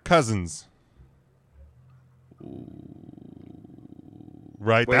 Cousins.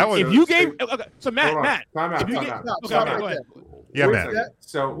 Right. Wait, that was. If you gave okay, so Matt. Time out. Go ahead. Yeah, Matt.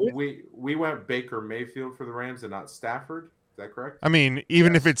 So we went Baker Mayfield for the Rams and not Stafford. Is that correct? I mean,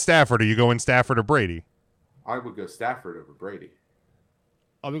 even if it's Stafford, are you going Stafford or Brady? I would go Stafford over Brady.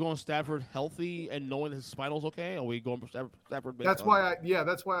 Are we going Stafford healthy and knowing his spinal's okay? Or are we going Stafford? That's why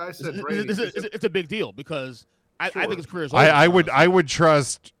I said Brady. It's a big deal because I think his career is over. I would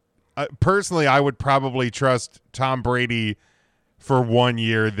trust personally. I would probably trust Tom Brady for 1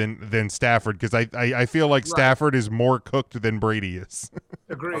 year than Stafford because I feel like Stafford is more cooked than Brady is.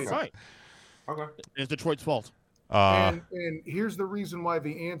 Agreed. Right. Okay. It's Detroit's fault. And here's the reason why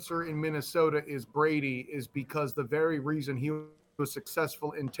the answer in Minnesota is Brady is because the very reason he was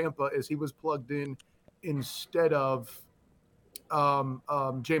successful in Tampa is he was plugged in instead of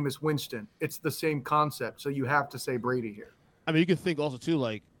Jameis Winston. It's the same concept, so you have to say Brady here. I mean, you can think also too,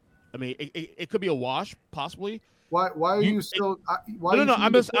 like, I mean, it could be a wash possibly. Why are you still? No.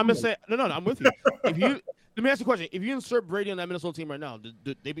 I'm just saying. No. I'm with you. If you let me ask you a question. If you insert Brady on that Minnesota team right now,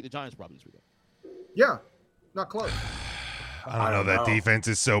 they beat the Giants probably this weekend. Yeah, not close. I don't know. That defense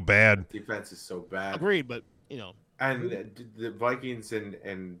is so bad. Defense is so bad. Agreed, but and the Vikings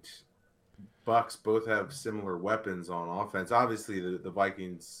and Bucks both have similar weapons on offense. Obviously, the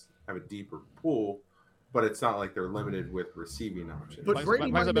Vikings have a deeper pool, but it's not like they're limited with receiving options. But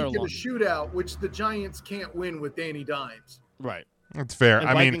Brady might make it a shootout, which the Giants can't win with Danny Dimes. Right. That's fair. And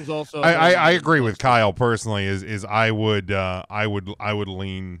I mean, Vikings also I agree with Kyle personally. Is I would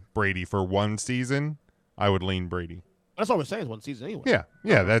lean Brady for one season. I would lean Brady. That's all we're saying is one season anyway.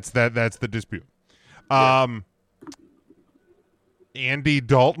 Yeah. That's the dispute. Andy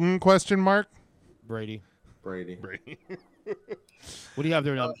Dalton? Question mark. Brady. What do you have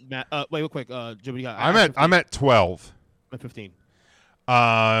there now, Matt? Wait, real quick, Jim. What do you got? I'm at 12. I'm at 15.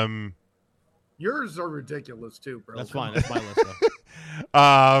 Yours are ridiculous too, bro. That's fine. That's my list.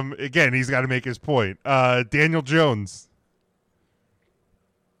 Though. Again, he's got to make his point. Daniel Jones.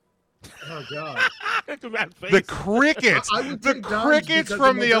 Oh God. The crickets. The crickets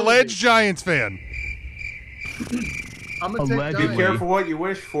from the alleged Giants fan. I'm gonna take Be careful what you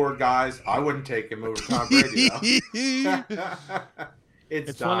wish for, guys. I wouldn't take him over Tom Brady.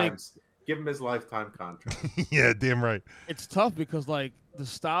 It's Dimes. funny. Give him his lifetime contract. Yeah, damn right. It's tough because like the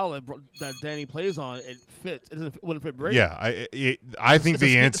style that Danny plays on, it fits. It wouldn't fit Brady. Yeah, I think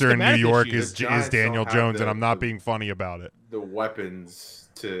the answer in New York is Daniel Jones, and I'm not being funny about it. The weapons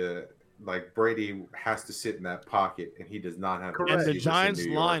to like Brady has to sit in that pocket, and he does not have. And the Giants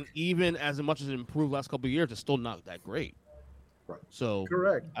line, even as much as it improved last couple of years, it's still not that great. Right. So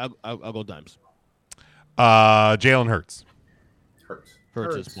correct. I'll go Dimes. Jalen Hurts. Hurts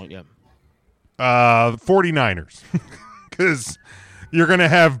at this point, yeah. 49ers, because you're gonna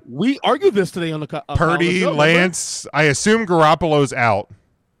have. We argued this today on the Purdy, show, Lance. I assume Garoppolo's out.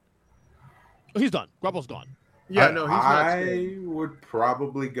 Oh, he's done. Garoppolo's gone. Yeah, no, he's not. I would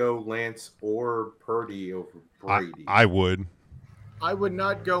probably go Lance or Purdy over Brady. I would. I would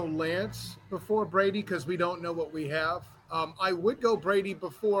not go Lance before Brady because we don't know what we have. I would go Brady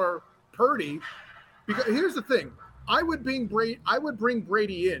before Purdy because here's the thing. I would bring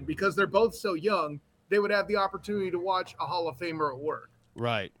Brady in because they're both so young. They would have the opportunity to watch a Hall of Famer at work.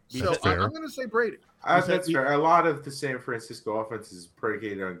 Right. So I'm going to say Brady. That's fair. A lot of the San Francisco offense is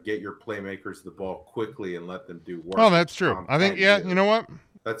predicated on get your playmakers the ball quickly and let them do work. Oh, that's true. I think, yeah, you know what?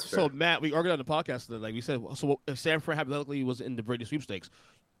 That's fair. So, Matt, we argued on the podcast that, like we said, so if San Fran hypothetically was in the Brady sweepstakes,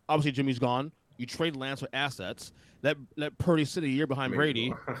 obviously Jimmy's gone. You trade Lance for assets. Let Purdy sit a year behind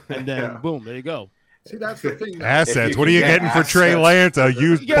Brady, and then boom, there you go. See, that's the thing. Assets. What are you getting for Trey Lance? A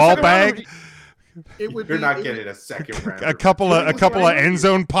used ball bag? You're not getting a second round. A couple of end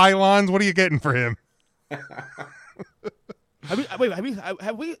zone pylons. What are you getting for him? Have we?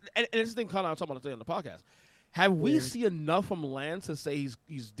 And this is the thing, Connor, I'm talking about today on the podcast. Have we seen enough from Lance to say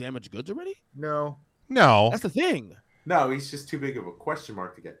he's damaged goods already? No. That's the thing. No, he's just too big of a question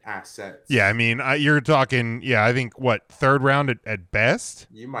mark to get assets. Yeah, I mean, you're talking. Yeah, I think third round at best.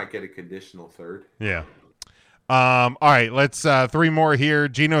 You might get a conditional third. Yeah. All right, let's 3 more here.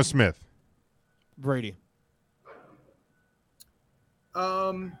 Geno Smith. Brady.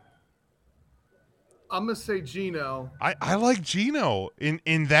 I I'm gonna say Geno. I like Geno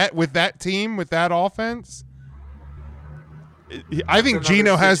in that with that team with that offense. I think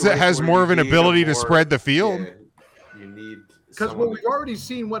Geno has more of an ability to spread the field. Yeah, you need because we've already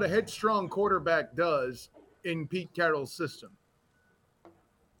seen what a headstrong quarterback does in Pete Carroll's system.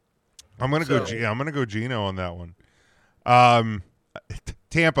 I'm gonna go Geno on that one.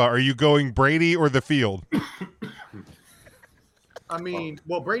 Tampa, are you going Brady or the field? I mean,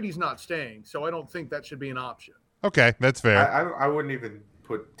 well, Brady's not staying, so I don't think that should be an option. Okay, that's fair. I wouldn't even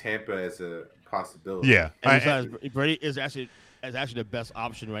put Tampa as a possibility. Yeah, and Brady is actually the best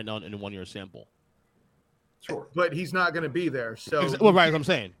option right now in a 1-year sample. Sure, but he's not going to be there. So, well, right, as I'm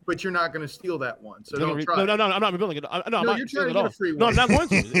saying. But you're not going to steal that one. So don't try. No, I'm not revealing it. No, you're trying to get a free one. No, I'm not going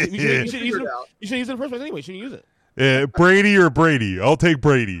to. You should use it in the first place anyway. You shouldn't use it. Brady or Brady? I'll take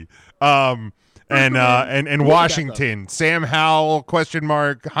Brady. And Washington, Sam Howell ?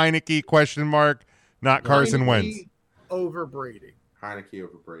 Heineke ? Not Carson Wentz. Over Brady. Heineke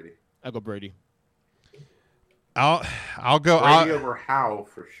over Brady. I'll go Brady. I'll go Brady over Howell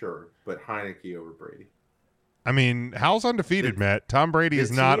for sure, but Heineke over Brady. I mean, Howell's undefeated, Matt. Tom Brady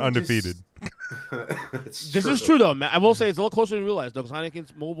is not undefeated. This is true, though, Matt. I will say it's a little closer than you realize, though, because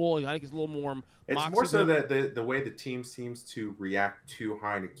Heineken's mobile. Heineken's a little more. It's more so that the way the team seems to react to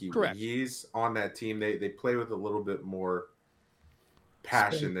Heineke. Correct. When he's on that team, they play with a little bit more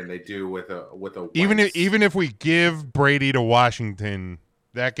passion than they do with a Wentz. Even if we give Brady to Washington,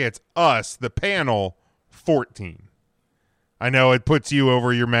 that gets us, the panel, 14. I know it puts you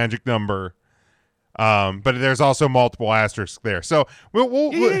over your magic number. But there's also multiple asterisks there, so we'll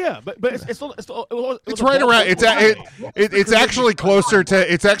but it's right around. It's actually closer to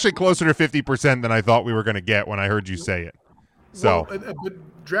 50% than I thought we were going to get when I heard you say it. So,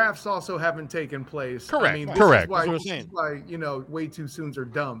 but drafts also haven't taken place. Correct. I mean, correct. This is why way too soons are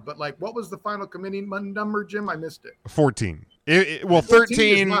dumb. But like, what was the final committee number, Jim? I missed it. 14. 13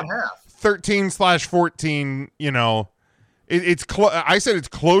 is not half. 13/14. You know. I said it's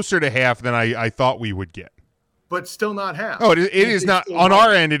closer to half than I thought we would get. But still not half. Oh, it is not. On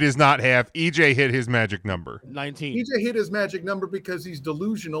our end, it is not half. EJ hit his magic number. 19. EJ hit his magic number because he's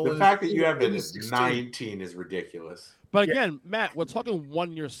delusional. The fact that you have it as 19 is ridiculous. But again, Matt, we're talking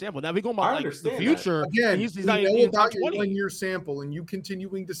 1-year sample. Now, if we go about the future, again, he's not in the top 20. 1-year sample, and you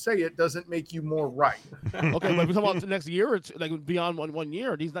continuing to say it doesn't make you more right. Okay, but if we talk about the next year, it's like beyond 1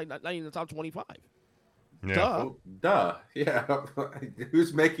 year, he's not in the top 25. Yeah. Duh. Yeah.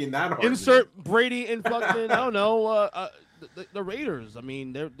 Who's making that argument? Insert Brady in fucking, I don't know, the Raiders. I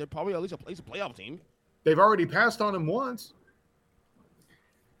mean, they're probably at least a playoff team. They've already passed on him once.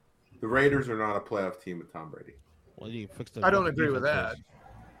 The Raiders are not a playoff team with Tom Brady. Well, they need to fix I don't agree with that.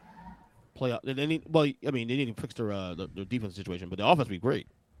 Playoff. They need. Well, I mean, they need to fix their defense situation, but the offense would be great.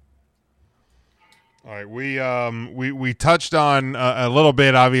 All right, we touched on a little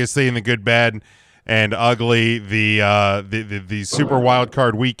bit, obviously, in the good, bad, and ugly, the Super Wild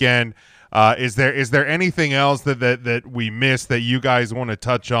Card weekend. Is there anything else that we missed that you guys want to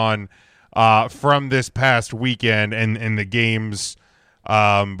touch on from this past weekend and the games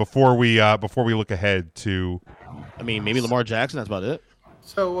before we look ahead to? I mean, maybe Lamar Jackson. That's about it.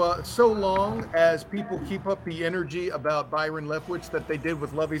 So long as people keep up the energy about Byron Leftwich that they did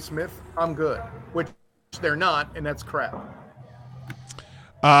with Lovie Smith, I'm good. Which they're not, and that's crap.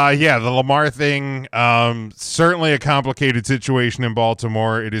 Yeah, the Lamar thing, certainly a complicated situation in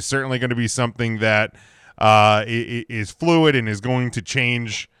Baltimore. It is certainly going to be something that is fluid and is going to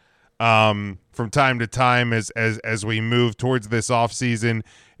change from time to time as we move towards this offseason.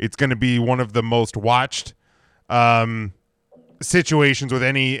 It's going to be one of the most watched situations with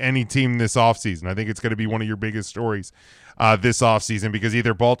any team this offseason. I think it's going to be one of your biggest stories this offseason because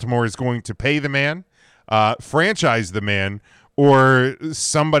either Baltimore is going to pay the man, franchise the man, or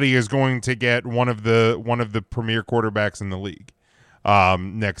somebody is going to get one of the premier quarterbacks in the league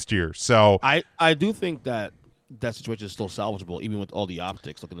next year. So I do think that situation is still salvageable, even with all the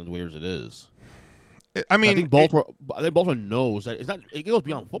optics looking as weird as it is. I mean, I think Baltimore knows that it's not. It goes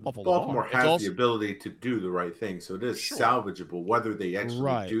beyond football for Baltimore Lamar. has the ability to do the right thing, so it is salvageable. Whether they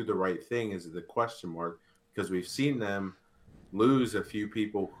actually do the right thing is the question mark, because we've seen them lose a few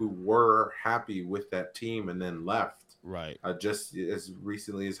people who were happy with that team and then left. Right. Just as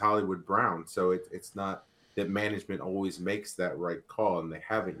recently as Hollywood Brown. So it's not that management always makes that right call, and they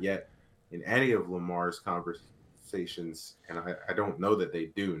haven't yet in any of Lamar's conversations, and I don't know that they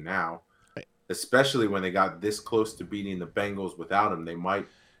do now. Especially when they got this close to beating the Bengals without him, they might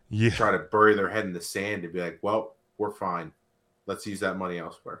try to bury their head in the sand and be like, well, we're fine. Let's use that money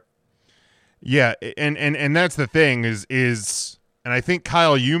elsewhere. Yeah, and that's the thing is, and I think,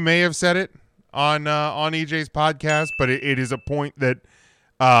 Kyle, you may have said it on EJ's podcast, but it is a point that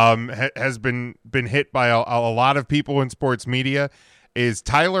has been hit by a lot of people in sports media. Is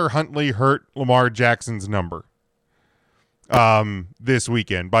Tyler Huntley hurt Lamar Jackson's number this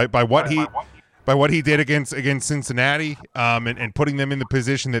weekend by what he did against Cincinnati and putting them in the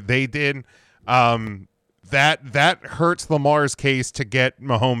position that they did? That hurts Lamar's case to get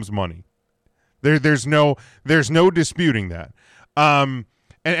Mahomes money. There's no disputing that.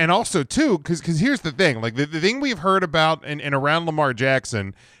 And also too, because here's the thing, like the thing we've heard about and around Lamar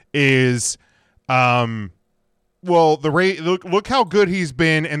Jackson is, well, look how good he's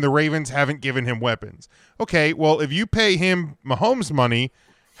been, and the Ravens haven't given him weapons. Okay, well, if you pay him Mahomes money,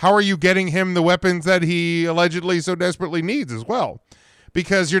 how are you getting him the weapons that he allegedly so desperately needs as well?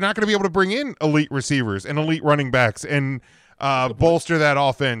 Because you're not going to be able to bring in elite receivers and elite running backs and bolster that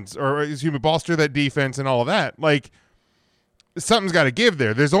offense, or bolster that defense and all of that. Like, something's got to give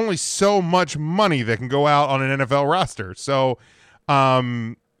there. There's only so much money that can go out on an NFL roster. So,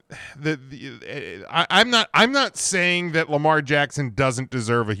 I'm not saying that Lamar Jackson doesn't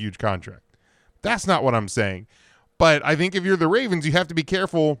deserve a huge contract. That's not what I'm saying. But I think if you're the Ravens, you have to be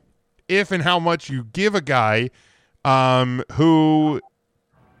careful if and how much you give a guy who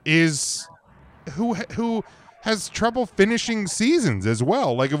has trouble finishing seasons as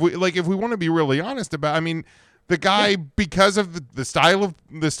well. Like if we want to be really honest about, I mean, the guy, because of the style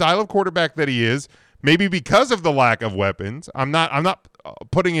of quarterback that he is, maybe because of the lack of weapons. I'm not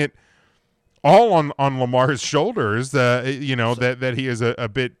putting it all on Lamar's shoulders. That he is a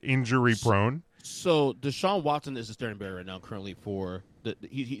bit injury prone. So Deshaun Watson is the standard bearer right now, currently for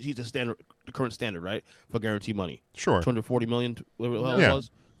he's the current standard, right, for guarantee money. Sure, $240 million. Whatever yeah. It was.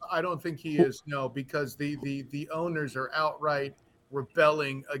 I don't think he is, no, because the owners are outright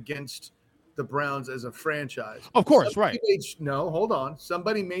rebelling against the Browns as a franchise. Of course, right. No, hold on.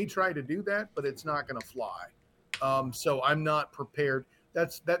 Somebody may try to do that, but it's not going to fly. So I'm not prepared.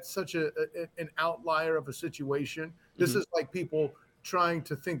 That's such an outlier of a situation. This is like people trying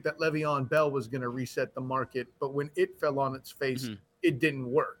to think that Le'Veon Bell was going to reset the market, but when it fell on its face, it didn't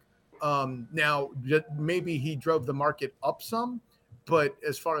work. Now, maybe he drove the market up some, but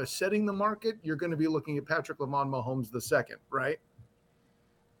as far as setting the market, you're going to be looking at Patrick Mahomes II, right?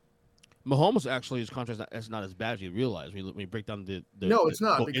 Mahomes actually, his contract is not as bad as you realize. When you break down no, it's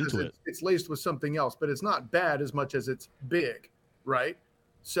not, because into it's laced with something else, but it's not bad as much as it's big, right?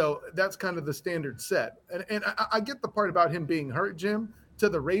 So that's kind of the standard set. And I get the part about him being hurt, Jim. To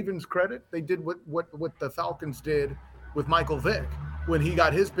the Ravens' credit, they did what the Falcons did with Michael Vick. When he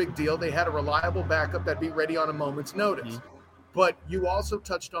got his big deal, they had a reliable backup that'd be ready on a moment's notice. But you also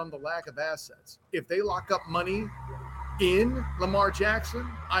touched on the lack of assets. If they lock up money in Lamar Jackson,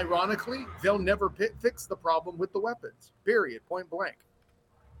 ironically, they'll never fix the problem with the weapons, period, point blank.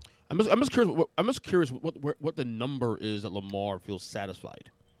 I'm just curious what the number is that Lamar feels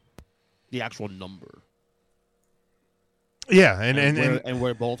satisfied. The actual number. Yeah, and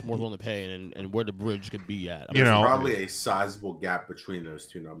where Baltimore's willing to pay, and where the bridge could be at. There's probably a sizable gap between those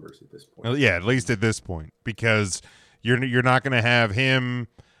two numbers at this point. Yeah, at least at this point, because you're not going to have him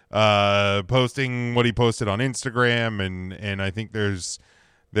posting what he posted on Instagram, and I think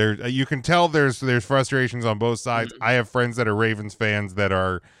you can tell there's frustrations on both sides. I have friends that are Ravens fans that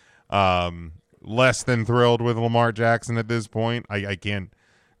are less than thrilled with Lamar Jackson at this point. I can't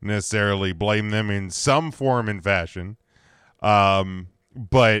necessarily blame them in some form and fashion.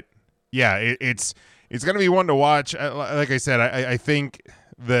 But yeah, it's going to be one to watch. Like I said, I think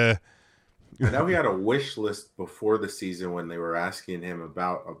I know he had a wish list before the season when they were asking him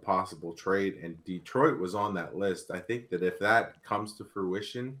about a possible trade, and Detroit was on that list. I think that if that comes to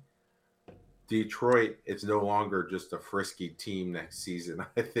fruition, Detroit, it's no longer just a frisky team next season.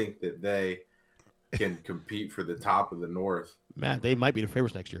 I think that they can compete for the top of the North. Man, they might be the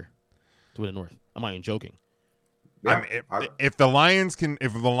favorites next year to win the North. I'm not even joking. Yeah, I mean, if the Lions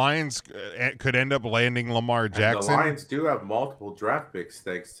could end up landing Lamar Jackson, the Lions do have multiple draft picks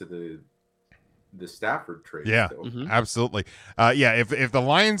thanks to the Stafford trade. Yeah, absolutely. If the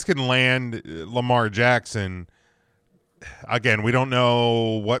Lions can land Lamar Jackson, again, we don't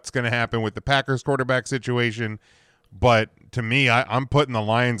know what's going to happen with the Packers quarterback situation, but to me, I'm putting the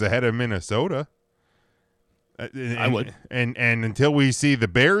Lions ahead of Minnesota. I would. And until we see the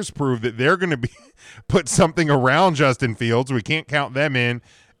Bears prove that they're going to put something around Justin Fields, we can't count them in.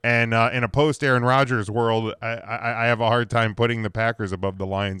 And in a post-Aaron Rodgers world, I have a hard time putting the Packers above the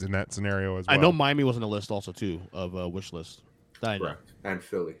Lions in that scenario as well. I know Miami was on the list also, too, of wish list. Correct. And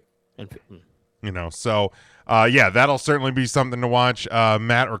Philly. So, that'll certainly be something to watch.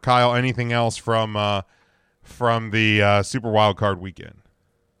 Matt or Kyle, anything else from the Super Wild Card weekend?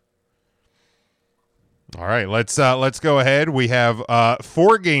 All right, let's go ahead. We have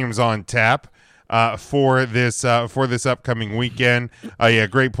 4 games on tap for this upcoming weekend. Yeah,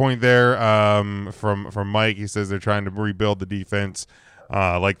 great point there from Mike. He says they're trying to rebuild the defense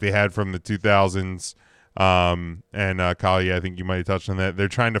like they had from the 2000s. And Kyle, yeah, I think you might have touched on that. They're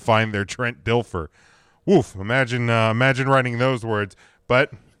trying to find their Trent Dilfer. Woof! Imagine writing those words.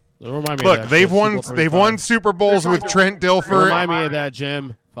 But look, they've won Super Bowls with Trent Dilfer. Remind me of that,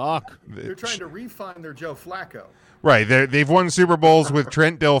 Jim. Fuck. They're trying to refine their Joe Flacco. Right. They've won Super Bowls with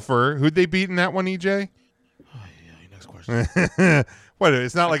Trent Dilfer. Who'd they beat in that one, EJ? Oh, yeah, next question. What?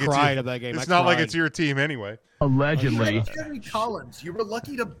 It's not like it's like it's your team anyway. Allegedly. Jerry Collins, you were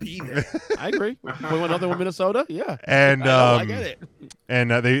lucky to be there. I agree. We won another one, Minnesota. Yeah. And I get it. And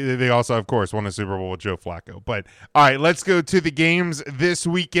they also, of course, won a Super Bowl with Joe Flacco. But all right, let's go to the games this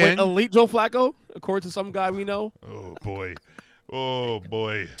weekend. Wait, elite Joe Flacco, according to some guy we know. Oh boy. Oh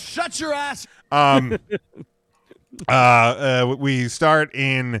boy. Shut your ass. We start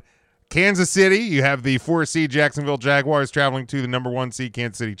in Kansas City. You have the 4-seed Jacksonville Jaguars traveling to the number 1 seed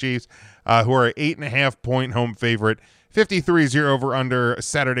Kansas City Chiefs, who are an 8.5-point home favorite. 53-0 over under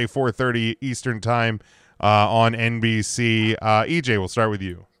Saturday, 4:30 Eastern time on NBC. EJ, we'll start with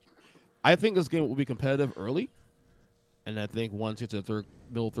you. I think this game will be competitive early, and I think once you get to the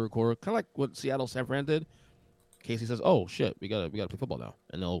middle third quarter, kind of like what Seattle San Fran did. Casey says, "Oh shit, we gotta play football now,"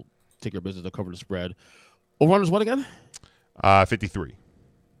 and they'll take your business to cover the spread. Over-unders what again? 53.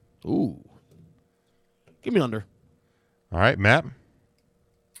 Ooh. Give me under. All right, Matt.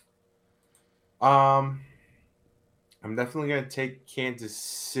 I'm definitely going to take Kansas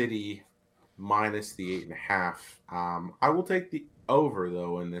City minus the 8.5. I will take the over,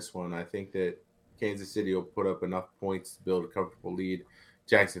 though, in this one. I think that Kansas City will put up enough points to build a comfortable lead.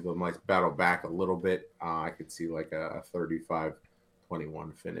 Jacksonville might battle back a little bit. I could see like a 35-21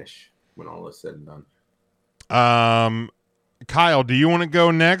 finish when all is said and done. Kyle, do you want to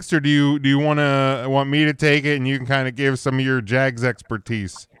go next, or do you want me to take it and you can kind of give some of your Jags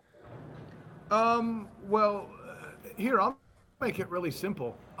expertise? Well, here I'll make it really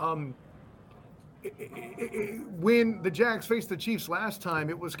simple. When the Jags faced the Chiefs last time,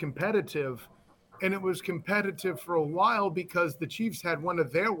 it was competitive, and it was competitive for a while because the Chiefs had one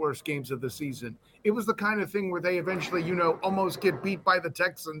of their worst games of the season. It was the kind of thing where they eventually, almost get beat by the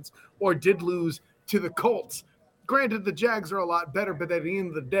Texans or did lose to the Colts. Granted, the Jags are a lot better, but at the end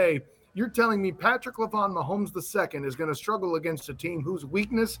of the day, you're telling me Patrick LaVon Mahomes II is going to struggle against a team whose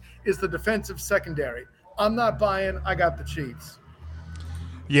weakness is the defensive secondary. I'm not buying. I got the Chiefs.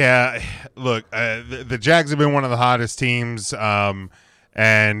 Yeah, look, the Jags have been one of the hottest teams, and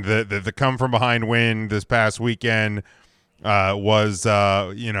the come from behind win this past weekend was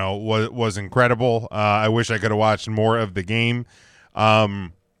incredible. I wish I could have watched more of the game,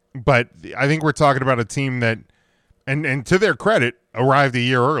 but I think we're talking about a team that, and to their credit, arrived a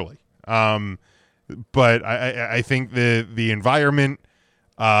year early. But I think the environment,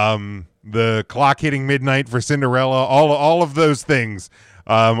 the clock hitting midnight for Cinderella, all of those things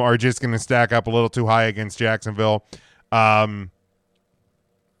are just going to stack up a little too high against Jacksonville. You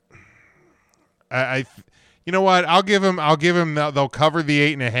know what? I'll give them. They'll cover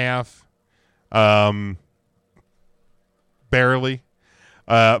the 8.5, barely.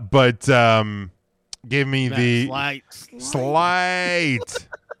 But give me the slight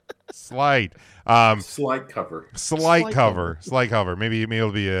cover. Slight cover. Maybe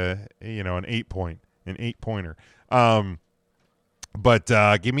it'll be an 8-pointer. But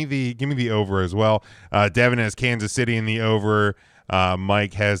give me the over as well. Devin has Kansas City in the over.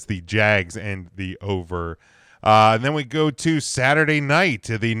 Mike has the Jags and the over. And then we go to Saturday night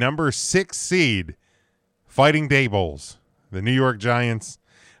to the number 6 seed Fighting Day Bowls. The New York Giants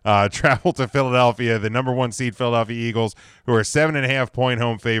travel to Philadelphia. The number 1 seed Philadelphia Eagles, who are 7.5-point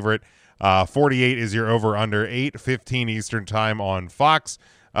home favorite. 48 is your over under. 8:15 Eastern time on Fox.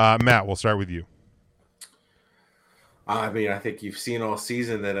 Matt, we'll start with you. I mean, I think you've seen all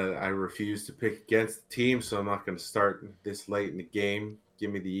season that I refuse to pick against the team, so I'm not going to start this late in the game.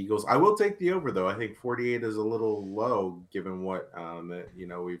 Give me the Eagles. I will take the over, though. I think 48 is a little low given what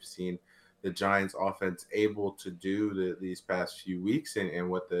we've seen the Giants offense able to do these past few weeks and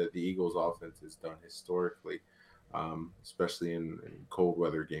what the Eagles offense has done historically, especially in cold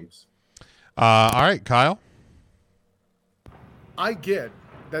weather games. All right, Kyle. I get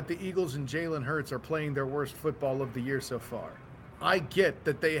that the Eagles and Jalen Hurts are playing their worst football of the year so far. I get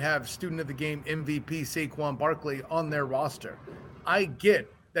that they have student of the game MVP Saquon Barkley on their roster. I get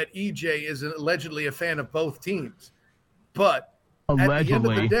that EJ is allegedly a fan of both teams. But at the end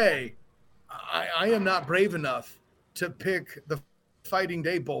of the day, I am not brave enough to pick the Fighting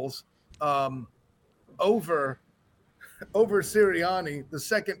Day Bowls over Sirianni, the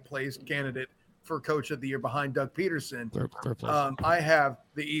second place candidate for Coach of the Year behind Doug Peterson. Third place. I have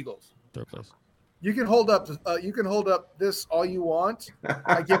the Eagles. Third place. You can hold up. You can hold up this all you want.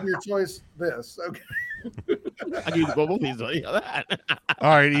 I give your choice this. Okay. I need both of these. All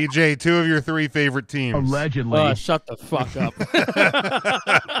right, EJ, 2 of your 3 favorite teams. Allegedly. Shut the fuck up.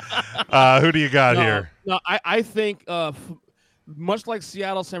 Who do you got here? No, I think much like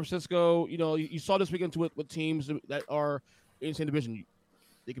Seattle, San Francisco, you saw this weekend with teams that are in the same division.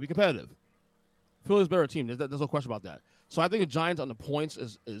 They can be competitive. Philly's a better team. There's no question about that. So I think the Giants on the points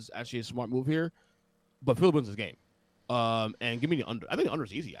is actually a smart move here. But Philly wins this game. And give me the under. I think the under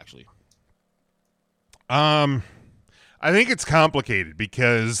is easy, actually. I think it's complicated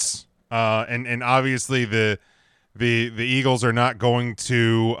because and obviously the Eagles are not going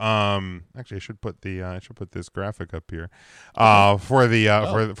to actually I should put this graphic up here for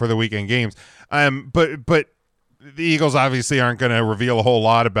the weekend games. But the Eagles obviously aren't going to reveal a whole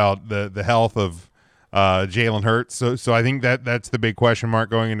lot about the health of Jalen Hurts. So I think that's the big question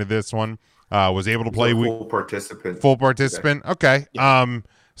mark going into this one. Was able to play full participant. Full participant. Okay. Yeah.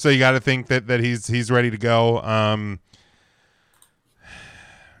 So you got to think that he's ready to go.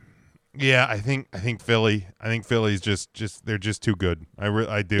 Yeah, I think Philly. I think Philly's just they're just too good.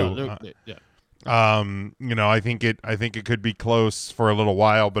 I do. No, yeah. I think it could be close for a little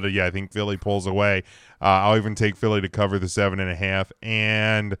while, but I think Philly pulls away. I'll even take Philly to cover the 7.5,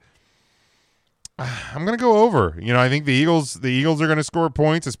 and I'm going to go over. I think the Eagles are going to score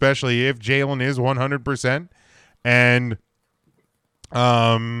points, especially if Jalen is 100%. And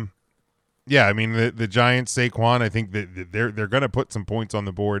the Giants, Saquon, I think that they're going to put some points on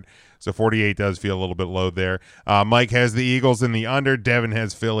the board. So 48 does feel a little bit low there. Mike has the Eagles in the under. Devin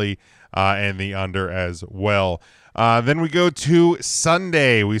has Philly and the under as well. Then we go to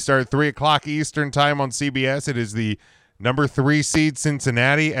Sunday. We start at 3:00 Eastern time on CBS. It is the number 3 seed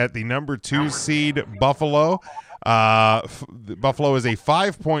Cincinnati at the number 2 seed Buffalo. Buffalo is a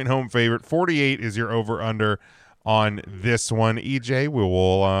 5-point home favorite. 48 is your over-under on this one. EJ,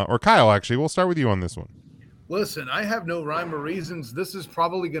 or Kyle, actually, we'll start with you on this one. Listen, I have no rhyme or reasons. This is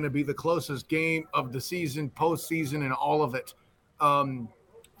probably going to be the closest game of the season, postseason, and all of it.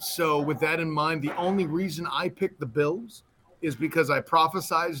 So with that in mind, the only reason I picked the Bills is because I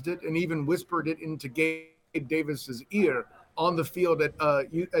prophesized it and even whispered it into Gabe Davis's ear on the field at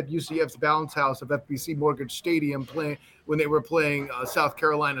UCF's Balance House of FBC Mortgage Stadium when they were playing South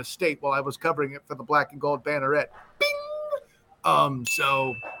Carolina State while I was covering it for the Black and Gold Banneret. Bing!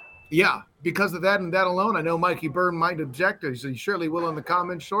 So, yeah, because of that and that alone, I know Mikey Byrne might object. He surely will in the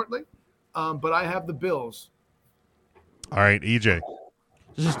comments shortly. But I have the Bills. All right, EJ.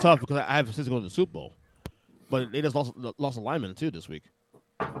 This is tough because I have Cincinnati going to the Super Bowl. But they just lost a lineman, too, this week.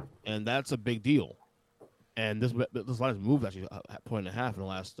 And that's a big deal. And this line has moved actually a 1.5 in the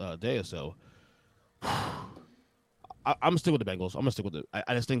last day or so. I'm still with the Bengals. I'm gonna stick with it.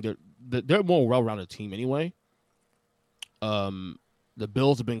 I just think they're a more well-rounded team anyway. The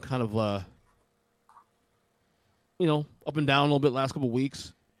Bills have been kind of up and down a little bit last couple of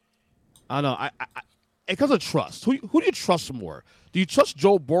weeks. I don't know. It comes with trust. Who do you trust more? Do you trust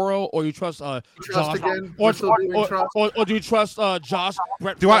Joe Burrow or you trust Josh? Again? Or do you trust Josh?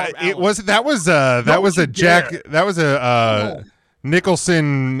 Brett that was a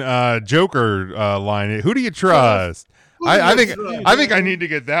Nicholson Joker line. Who do you trust? I think I need to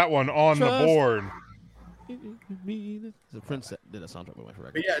get that one on the board. The Prince did a soundtrack with my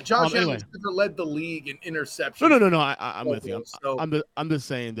record. But yeah, Josh Allen's never led the league in interceptions. No. I'm with you. I'm just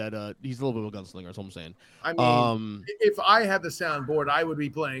saying that he's a little bit of a gunslinger. That's what I'm saying. I mean, if I had the soundboard, I would be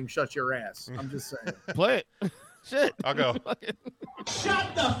playing "Shut Your Ass." I'm just saying. Play it. Shit. I'll go.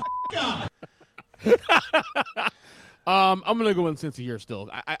 Shut the f*** up. I'm gonna go in Cincy here still.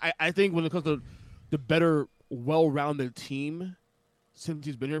 I think when it comes to the better, well-rounded team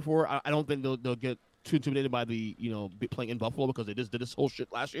Cincy's been here for, I don't think they'll get too intimidated by the playing in Buffalo because they just did this whole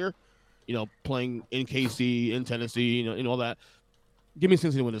shit last year. Playing in KC, in Tennessee, all that. Give me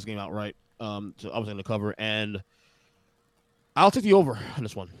Cincy to win this game outright. So I was going to cover, and I'll take the over on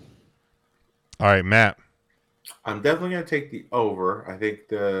this one. All right, Matt. I'm definitely going to take the over. I think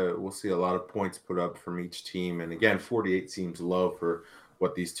we'll see a lot of points put up from each team. And again, 48 seems low for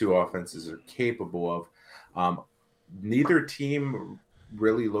what these two offenses are capable of. Neither team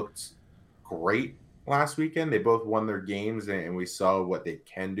really looked great last weekend. They both won their games and we saw what they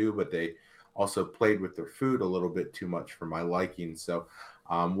can do, but they also played with their food a little bit too much for my liking. So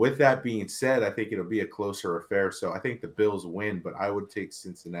with that being said, I think it'll be a closer affair. So I think the Bills win, but I would take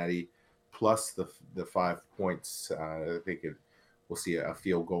Cincinnati plus the 5 points. I think it we'll see a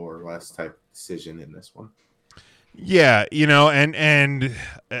field goal or less type decision in this one. Yeah,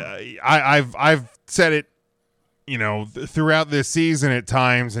 I've said it, throughout this season at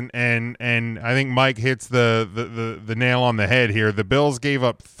times, and I think Mike hits the nail on the head here. The Bills gave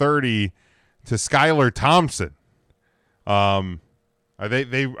up 30 to Skylar Thompson. Are they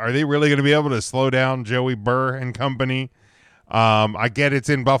really going to be able to slow down Joey Burr and company? I get it's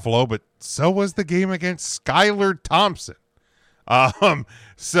in Buffalo, but so was the game against Skylar Thompson.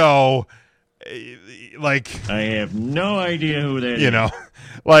 So like, I have no idea who that is.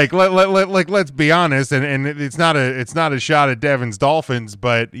 Like let's be honest, and it's not a shot at Devon's Dolphins,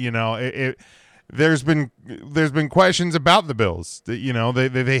 but there's been questions about the Bills.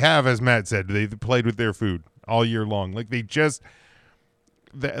 They have, as Matt said, they played with their food all year long. Like they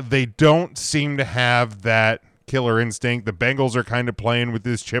don't seem to have that killer instinct. The Bengals are kind of playing with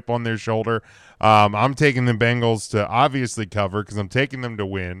this chip on their shoulder. I'm taking the Bengals to obviously cover because I'm taking them to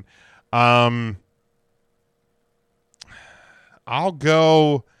win. I'll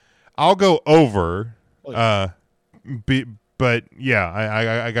go over. But yeah,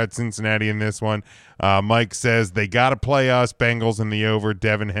 I got Cincinnati in this one. Mike says they got to play us, Bengals in the over.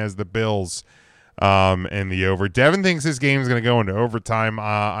 Devin has the Bills in the over. Devin thinks this game is going to go into overtime.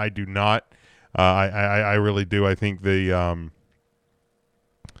 I do not. I really do. I think the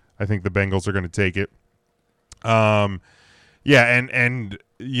Bengals are going to take it. Yeah, and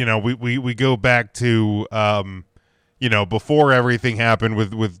we go back to before everything happened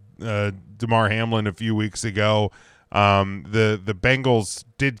with Damar Hamlin a few weeks ago. The Bengals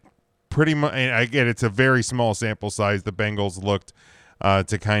did pretty much. And again, it's a very small sample size. The Bengals looked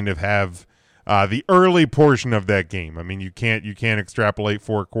to kind of have the early portion of that game. I mean, you can't extrapolate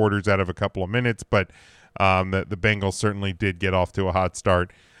 4 quarters out of a couple of minutes, but the Bengals certainly did get off to a hot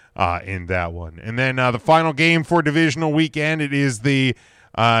start in that one. And then the final game for divisional weekend, it is the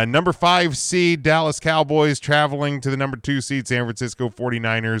number 5 seed Dallas Cowboys traveling to the number 2 seed San Francisco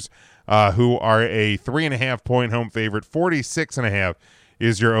 49ers, who are a 3.5-point home favorite. 46.5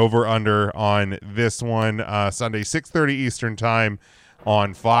 is your over-under on this one. Sunday, 6:30 Eastern time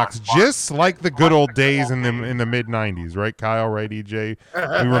on Fox, just like the good old days in the mid-90s, right, Kyle? Right, EJ?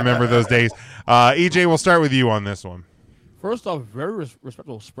 We remember those days. EJ, we'll start with you on this one. First off, very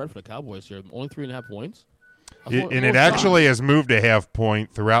respectable spread for the Cowboys here. Only 3.5 points. And it actually has moved a half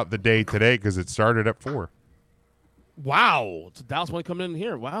point throughout the day today because it started at 4. Wow. It's a Dallas one coming in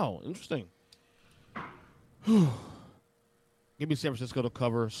here. Wow. Interesting. Give me San Francisco to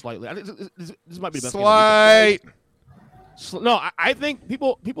cover slightly. I think this might be the best game of the week. No, I think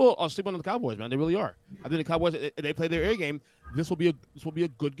people are sleeping on the Cowboys, man. They really are. I think the Cowboys, if they play their A game, this will be a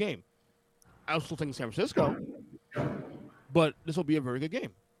good game. I was still thinking San Francisco, but this will be a very good game.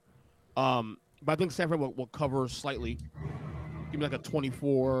 But I think San Fran will cover slightly. Give me like a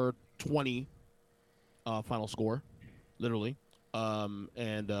 24-20 final score, literally.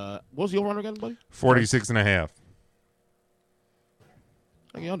 And what was the over-under again, buddy? 46.5.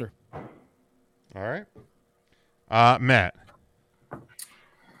 I get under. All right. Matt.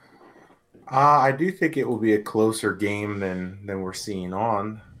 I do think it will be a closer game than we're seeing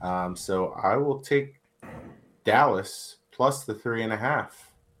on. So I will take Dallas plus the 3.5.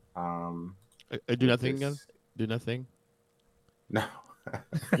 Do nothing again? Do nothing? No.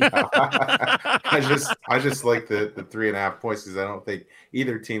 No. I just like the 3.5 points because I don't think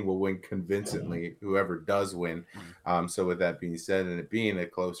either team will win convincingly, whoever does win. So with that being said, and it being a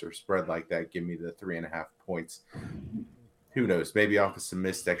closer spread like that, give me the 3.5 points. Who knows? Maybe off of some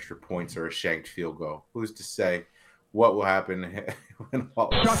missed extra points or a shanked field goal. Who's to say what will happen when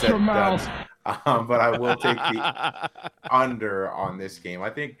all is said and done? But I will take the under on this game. I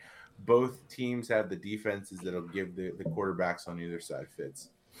think both teams have the defenses that'll give the quarterbacks on either side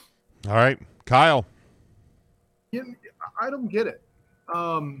fits. All right, Kyle. Yeah, I don't get it.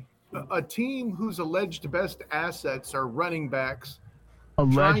 A team whose alleged best assets are running backs,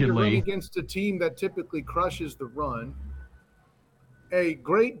 trying to run against a team that typically crushes the run, a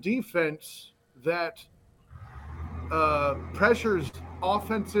great defense that pressures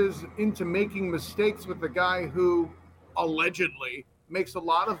offenses into making mistakes with a guy who allegedly makes a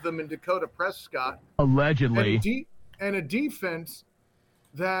lot of them in Dakota Prescott. Allegedly. And a defense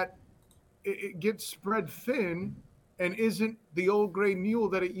that it gets spread thin and isn't the old gray mule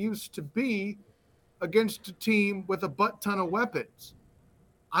that it used to be against a team with a butt ton of weapons.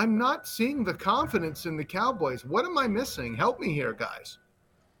 I'm not seeing the confidence in the Cowboys. What am I missing? Help me here, guys.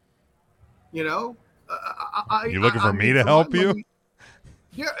 You looking for me to help you? Money,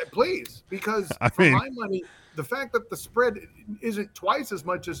 yeah, please. Because for my money, the fact that the spread isn't twice as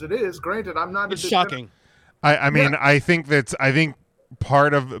much as it is, granted, I'm not. It's shocking. I think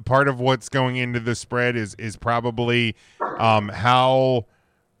part of what's going into the spread is probably how,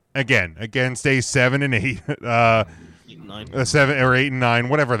 again, against a 7 and 8, 7 or 8 and 9,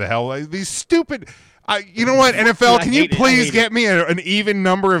 whatever the hell, these stupid. You know what, NFL? Can you please get me an even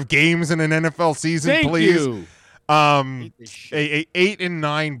number of games in an NFL season, please? You. A 8 and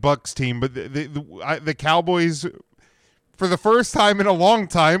 9 Bucks team, but the Cowboys, for the first time in a long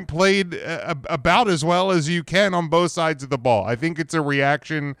time, played about as well as you can on both sides of the ball. I think it's a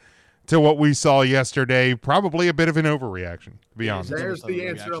reaction to what we saw yesterday, probably a bit of an overreaction, to be honest. There's the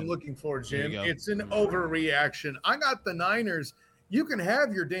answer I'm looking for, Jim. It's an overreaction. I got the Niners. You can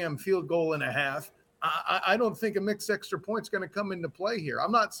have your damn field goal and a half. I don't think a mixed extra point's going to come into play here.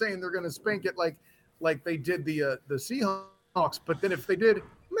 I'm not saying they're going to spank it like they did the Seahawks, but then if they did,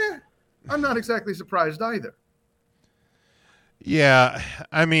 I'm not exactly surprised either. Yeah,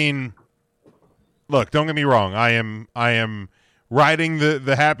 I mean, look, don't get me wrong. I am riding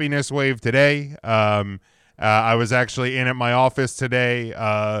the happiness wave today. I was actually in at my office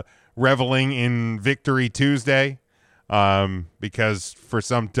today, reveling in Victory Tuesday. Because for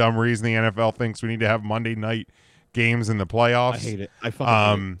some dumb reason the NFL thinks we need to have Monday night games in the playoffs. I hate it. I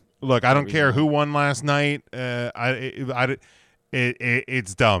fucking hate it. Look, I don't care who won last night.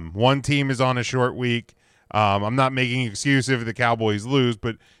 It's dumb. One team is on a short week. I'm not making an excuse if the Cowboys lose,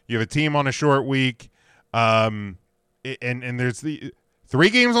 but you have a team on a short week, and there's the 3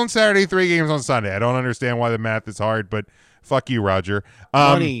 games on Saturday, 3 games on Sunday. I don't understand why the math is hard, but fuck you, Roger.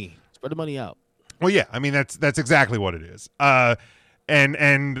 Money. Spread the money out. Well, yeah, I mean that's exactly what it is. And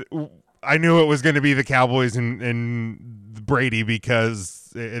I knew it was going to be the Cowboys and Brady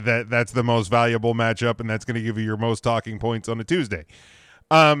because that's the most valuable matchup, and that's going to give you your most talking points on a Tuesday.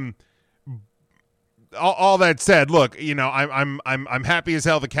 All that said, look, you know, I'm happy as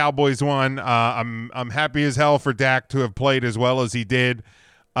hell the Cowboys won. I'm happy as hell for Dak to have played as well as he did.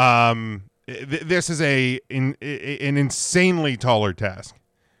 This is an insanely taller task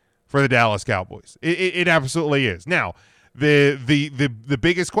for the Dallas Cowboys. It absolutely is. Now, the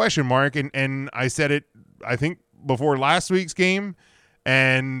biggest question mark, and I said it, I think, before last week's game,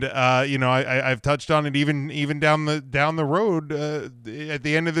 and you know, I've touched on it even down the road at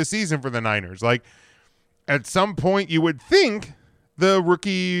the end of the season for the Niners. Like, at some point, you would think the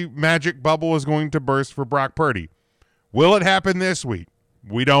rookie magic bubble is going to burst for Brock Purdy. Will it happen this week?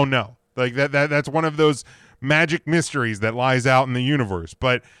 We don't know. Like that's one of those magic mysteries that lies out in the universe.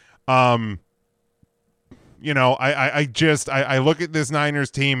 But you know, I look at this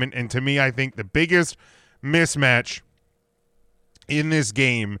Niners team, and to me, I think the biggest mismatch in this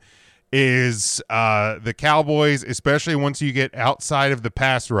game is the Cowboys, especially once you get outside of the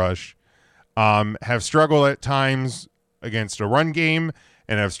pass rush, have struggled at times against a run game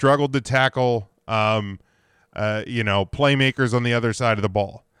and have struggled to tackle, you know, playmakers on the other side of the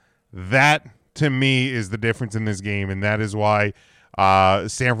ball. That, to me, is the difference in this game, and that is why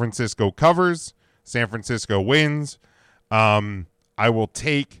San Francisco covers. San Francisco wins. I will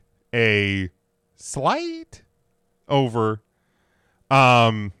take a slight over.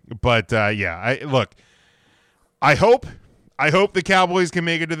 But yeah, I hope the Cowboys can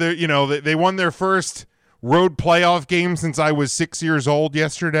make it to the, you know, they won their first road playoff game since I was 6 years old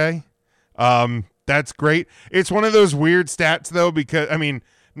yesterday. That's great. It's one of those weird stats though, because I mean,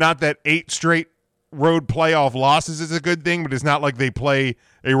 not that 8 straight road playoff losses is a good thing, but it's not like they play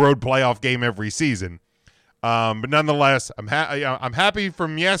a road playoff game every season. But nonetheless, I'm happy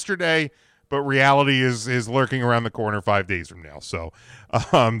from yesterday, but reality is lurking around the corner 5 days from now. So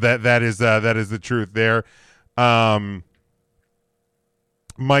that is the truth there.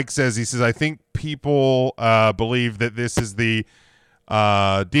 Mike says, I think people believe that this is the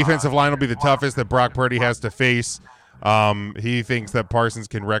defensive line will be the toughest that Brock Purdy has to face. He thinks that Parsons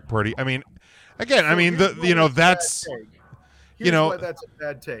can wreck Purdy. I mean, again, that's why that's a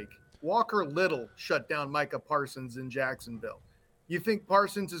bad take. Walker Little shut down Micah Parsons in Jacksonville. You think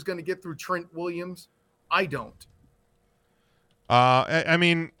Parsons is going to get through Trent Williams? I don't. I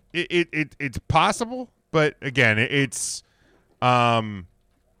mean, it's possible, but again, it's you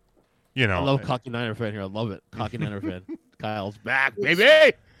know. I love cocky Niner fan here. I love it. Cocky Niner fan. Kyle's back,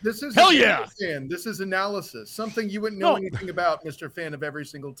 baby. This is hell yeah. This is analysis. Something you wouldn't know anything about, Mr. Fan of every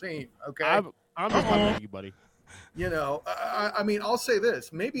single team. Okay, I'm just not you, buddy. You know, I mean, I'll say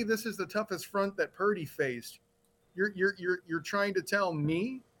this. Maybe this is the toughest front that Purdy faced. You're trying to tell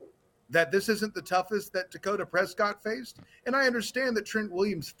me that this isn't the toughest that Dakota Prescott faced? And I understand that Trent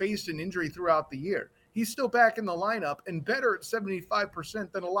Williams faced an injury throughout the year. He's still back in the lineup and better at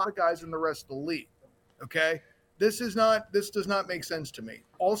 75% than a lot of guys in the rest of the league. Okay? This does not make sense to me.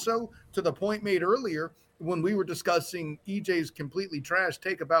 Also, to the point made earlier when we were discussing EJ's completely trash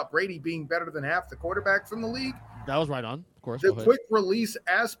take about Brady being better than half the quarterbacks in the league. That was right on, of course. The quick release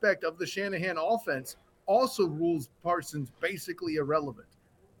aspect of the Shanahan offense also rules Parsons basically irrelevant.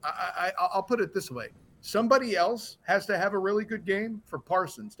 I'll put it this way. Somebody else has to have a really good game for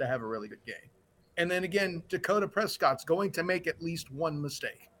Parsons to have a really good game. And then again, Dakota Prescott's going to make at least one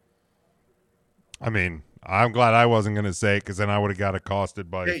mistake. I mean, I'm glad I wasn't going to say it because then I would have got accosted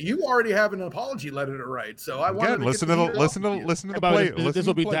by. Hey, you already have an apology letter to write, so I wanted to listen to the play. This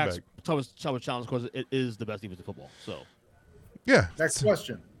will be Dak's toughest challenge because it is the best defense in football. So, yeah. Next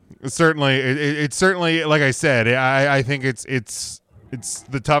question. It's certainly like I said. I think it's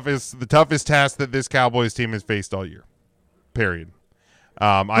the toughest task that this Cowboys team has faced all year. Period.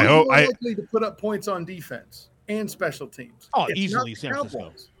 I hope more likely to put up points on defense and special teams. Oh, easily San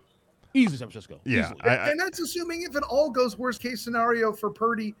Francisco. Easily San Francisco. Yeah. And that's assuming if it all goes worst case scenario for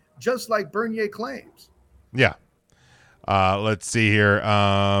Purdy, just like Bernier claims. Yeah. Let's see here.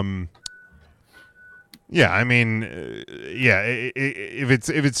 Yeah, I mean, if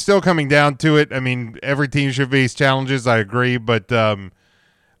it's still coming down to it, I mean, every team should face challenges. I agree, but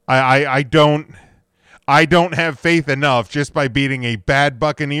I don't have faith enough just by beating a bad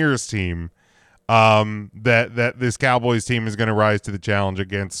Buccaneers team that this Cowboys team is going to rise to the challenge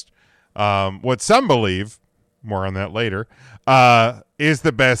against what some believe, more on that later, is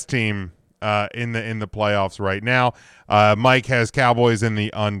the best team in the playoffs right now. Mike has Cowboys in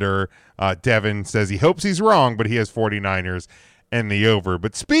the under. Devin says he hopes he's wrong, but he has 49ers and the over.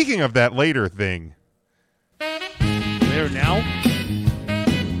 But speaking of that later thing. There now?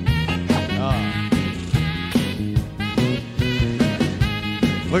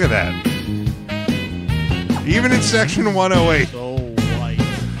 Look at that. Even in section 108. So white.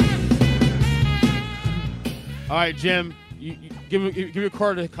 All right, Jim. You give your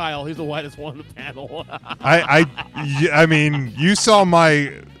card to Kyle. He's the whitest one on the panel. I mean, you saw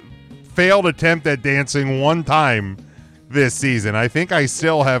my failed attempt at dancing one time this season. I think I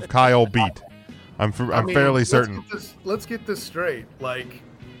still have Kyle beat. I'm fairly certain. Let's get this straight. Like,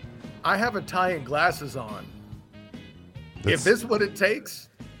 I have a tie and glasses on. If this is what it takes,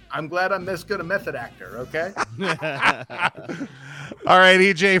 I'm glad I'm this good a method actor, okay? All right,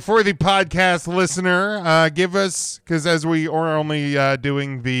 EJ, for the podcast listener, give us, because as we are only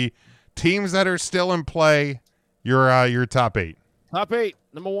doing the teams that are still in play, your top 8. Top 8.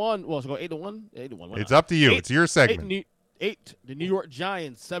 Number 1. Well, so go 8-1. 8-1. It's up to you. It's your segment. 8, the New York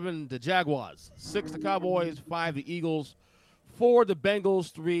Giants. 7, the Jaguars. 6, the Cowboys. 5, the Eagles. 4, the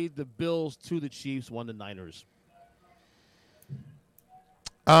Bengals. 3, the Bills. 2, the Chiefs. 1, the Niners.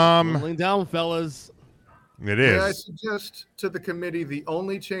 Rolling down, fellas. It is. May I suggest to the committee the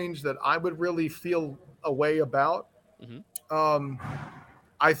only change that I would really feel a way about?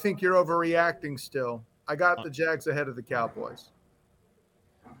 I think you're overreacting still. I got the Jags ahead of the Cowboys.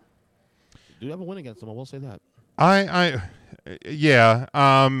 Do you have a win against them? I will say that. Yeah.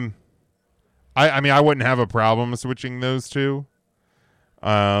 I mean, I wouldn't have a problem switching those two.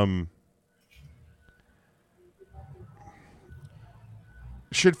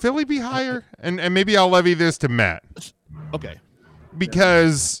 Should Philly be higher? And maybe I'll levy this to Matt. Okay.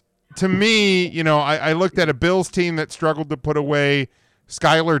 Because to me, you know, I looked at a Bills team that struggled to put away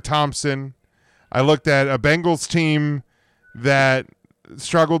Skylar Thompson. I looked at a Bengals team that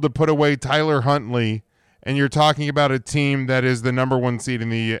struggled to put away Tyler Huntley. And you're talking about a team that is the number 1 seed in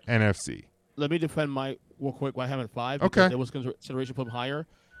the NFC. Let me defend my real quick why I haven't 5. Okay. There was consideration to put him higher.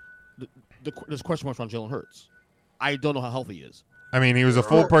 There's question marks on Jalen Hurts. I don't know how healthy he is. I mean, he was a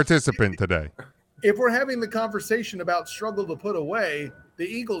full participant today. If we're having the conversation about struggle to put away, the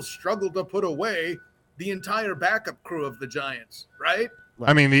Eagles struggled to put away the entire backup crew of the Giants, right?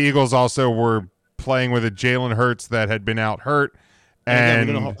 I mean, the Eagles also were playing with a Jalen Hurts that had been out hurt. And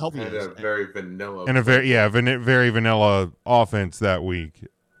a very vanilla. And a very vanilla offense that week.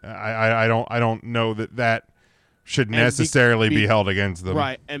 I don't know that should necessarily be held against them.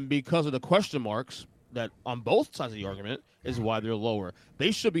 Right, and because of the question marks that on both sides of the argument is why they're lower. They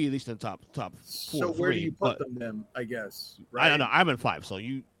should be at least in the top 4. So where do you put them then, I guess? Right? I don't know. I'm in 5, so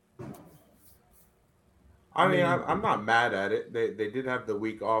you. I mean, I'm not mad at it. They did have the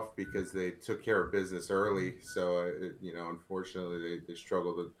week off because they took care of business early. So, unfortunately, they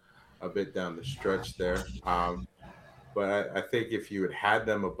struggled a bit down the stretch there. But I think if you had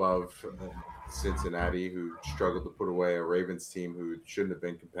them above Cincinnati, who struggled to put away a Ravens team who shouldn't have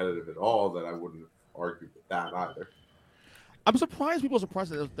been competitive at all, that I wouldn't argue with that either. I'm surprised people are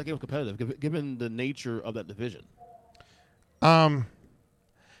surprised that game was competitive, given the nature of that division.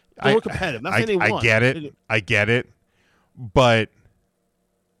 They were competitive. Not saying they won. I get it. But,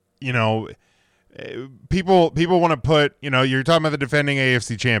 you know, people want to put, you know, you're talking about the defending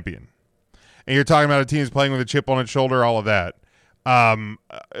AFC champion. And you're talking about a team who's playing with a chip on its shoulder, all of that.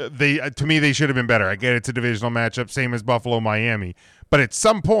 To me, they should have been better. I get it's a divisional matchup, same as Buffalo, Miami. But at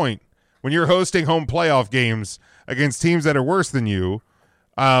some point, when you're hosting home playoff games against teams that are worse than you,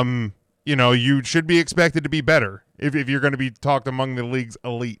 you know, you should be expected to be better if you're going to be talked among the league's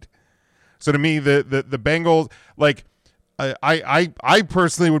elite. So to me, the Bengals, like, I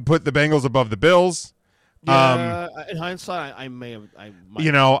personally would put the Bengals above the Bills. Yeah, in hindsight, I might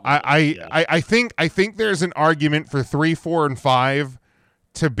you know, I think there's an argument for 3, 4, and 5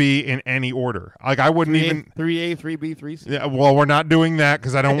 to be in any order. Like I wouldn't 3A, 3B, 3C. Yeah, well, we're not doing that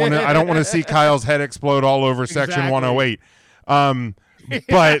because I don't want to see Kyle's head explode all over Section 108.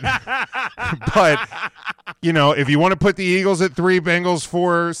 But you know, if you want to put the Eagles at 3, Bengals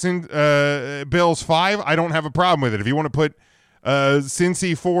 4, Bills 5, I don't have a problem with it. If you want to put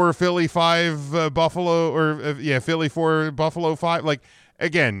Cincy 4, Philly 5, Buffalo, or Philly 4, Buffalo 5. Like,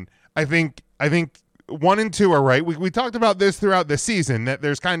 again, I think 1 and 2 are right. We talked about this throughout the season, that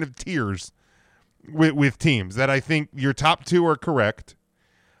there's kind of tiers with teams, that I think your top 2 are correct.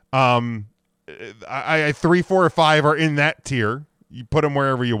 3, 4, or 5 are in that tier. You put them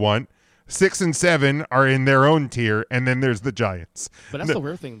wherever you want. 6 and 7 are in their own tier, and then there's the Giants. But that's the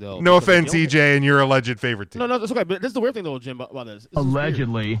weird thing, though. No offense, EJ, and your alleged favorite team. No, that's okay. But this is the weird thing, though, Jim, about this.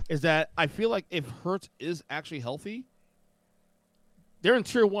 Allegedly. Is that I feel like if Hurts is actually healthy, they're in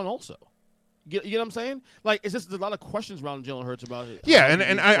tier 1 also. You know what I'm saying? Like, it's just there's a lot of questions around Jalen Hurts about it. Yeah,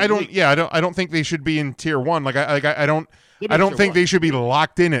 and I don't think they should be in tier 1. I don't think they should be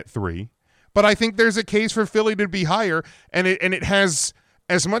locked in at 3. But I think there's a case for Philly to be higher, and it has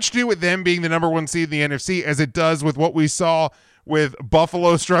as much to do with them being the number 1 seed in the NFC as it does with what we saw with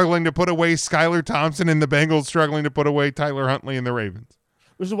Buffalo struggling to put away Skylar Thompson and the Bengals struggling to put away Tyler Huntley and the Ravens.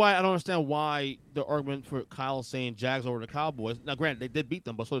 Which is why I don't understand why the argument for Kyle saying Jags over the Cowboys. Now, granted, they did beat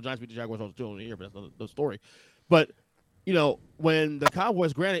them, but so the Giants beat the Jaguars also in the year, but that's another story. But you know, when the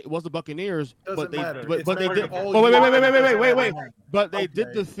Cowboys, granted, it was the Buccaneers, but they did. Wait. But they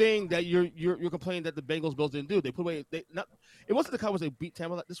did the thing that you're complaining that the Bengals Bills didn't do. They put away. It wasn't the Cowboys they beat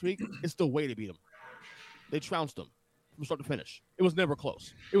Tampa this week. It's the way they beat them. They trounced them from start to finish. It was never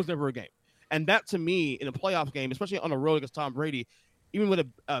close. It was never a game. And that, to me, in a playoff game, especially on the road against Tom Brady, even with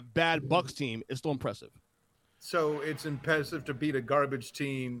a bad Bucs team, is still impressive. So it's impressive to beat a garbage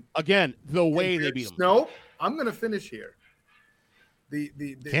team. Again, the way they beat them. No, I'm going to finish here.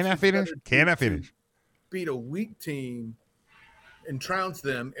 Can I finish? Beat a weak team and trounce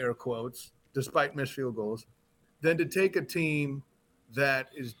them, air quotes, despite missed field goals, than to take a team that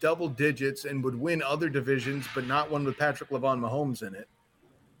is double digits and would win other divisions, but not one with Patrick Mahomes in it,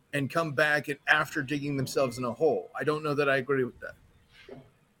 and come back and after digging themselves in a hole. I don't know that I agree with that.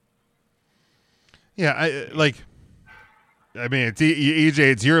 Yeah, I mean, it's EJ.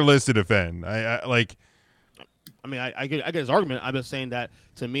 It's your list to defend. I get his argument. I'm just saying that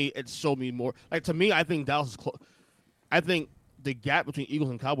to me, it showed me more. Like, to me, I think Dallas is close. I think the gap between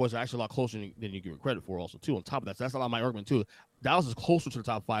Eagles and Cowboys is actually a lot closer than you give credit for. Also, too, on top of that, so that's a lot of my argument too. Dallas is closer to the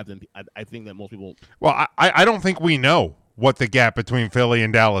top 5 than I think that most people. Well, I don't think we know what the gap between Philly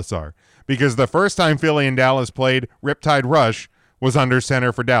and Dallas are, because the first time Philly and Dallas played, Riptide Rush was under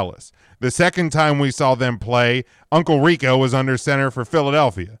center for Dallas. The second time we saw them play, Uncle Rico was under center for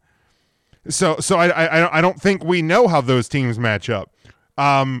Philadelphia. So I don't think we know how those teams match up.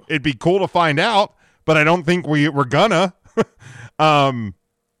 It'd be cool to find out, but I don't think we're gonna. But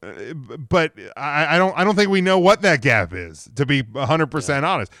I don't think we know what that gap is, to be 100%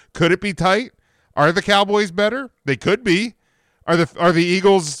 honest. Could it be tight? Are the Cowboys better? They could be. Are the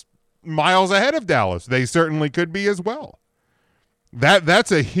Eagles miles ahead of Dallas? They certainly could be as well.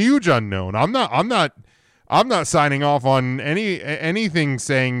 That's a huge unknown. I'm not signing off on anything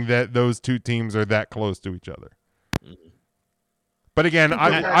saying that those two teams are that close to each other. But again,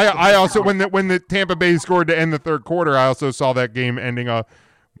 I also when the Tampa Bay scored to end the third quarter, I also saw that game ending a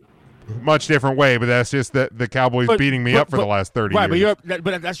much different way. But that's just the Cowboys beating me up for the last 30 years.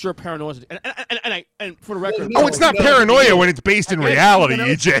 But that's your paranoia. And for the record, it's not paranoia when it's based in reality,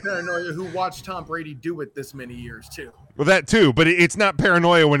 EJ. Paranoia who watched Tom Brady do it this many years too. Well, that too, but it's not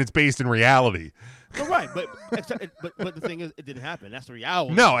paranoia when it's based in reality. Well, right, but the thing is, it didn't happen. That's the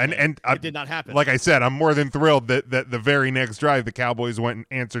reality. No, and it did not happen. Like I said, I'm more than thrilled that the very next drive the Cowboys went and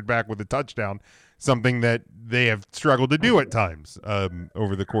answered back with a touchdown, something that they have struggled to do at times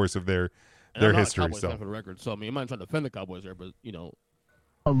over the course of their history. For the record, so I mean, I'm not trying to defend the Cowboys there, but you know,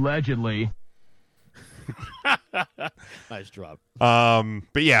 allegedly. Nice drop.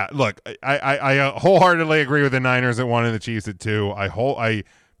 But yeah, look, I wholeheartedly agree with the Niners at 1 and the Chiefs at 2. I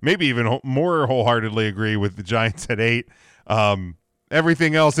maybe even more wholeheartedly agree with the Giants at 8.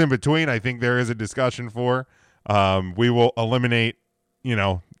 Everything else in between, I think there is a discussion for. We will eliminate,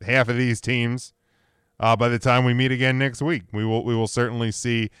 half of these teams by the time we meet again next week. We will certainly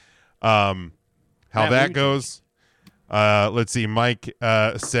see how that goes. Let's see. Mike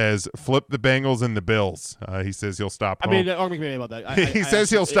says flip the Bengals and the Bills. He says he'll stop. I mean, don't make me about that. He says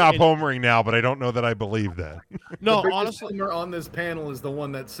he'll stop homering now, but I don't know that I believe that. No, the honestly, on this panel is the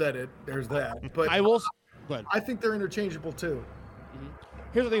one that said it. There's that. But I will. Go ahead. I think they're interchangeable too.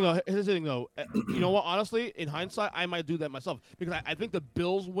 Here's the thing, though. You know what? Honestly, in hindsight, I might do that myself because I think the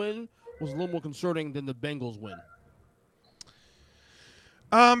Bills win was a little more concerning than the Bengals win.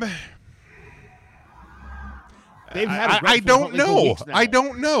 They've had I don't know. I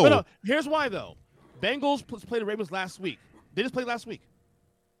don't know. No, here's why, though. Bengals played the Ravens last week. They just played last week.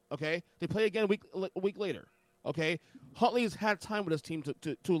 Okay? They play again a week later. Okay? Huntley has had time with his team to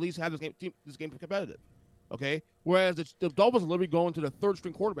at least have this game competitive. Okay? Whereas the Dolphins are literally going to the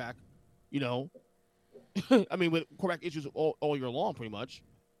third-string quarterback, I mean, with quarterback issues all year long, pretty much.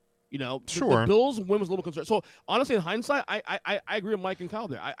 Sure. The Bills win was a little concerned. So, honestly, in hindsight, I agree with Mike and Kyle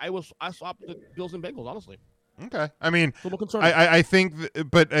there. I swapped the Bills and Bengals, honestly. Okay, I mean, I think,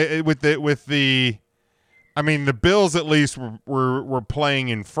 but with the, I mean, the Bills at least were playing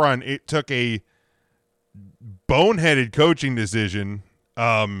in front. It took a boneheaded coaching decision,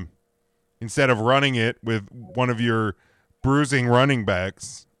 instead of running it with one of your bruising running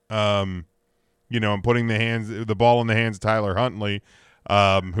backs, and putting the ball in the hands of Tyler Huntley,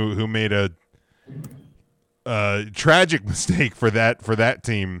 who made a tragic mistake for that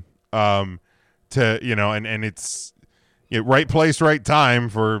team. And it's right place, right time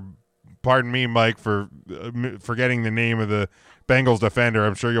for, pardon me, Mike, for forgetting the name of the Bengals defender.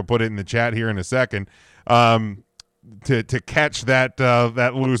 I'm sure you'll put it in the chat here in a second. To catch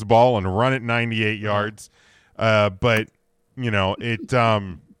that loose ball and run it 98 yards. But it.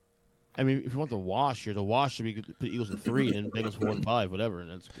 I mean, if you want the wash here, the wash should be put Eagles at 3 and Bengals 4 and 5, whatever. And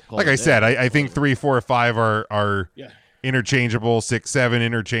it's like I said, I think 3, 4, 5 are interchangeable. 6, 7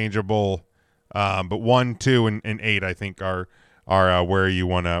 interchangeable. But 1, 2, and 8 I think are where you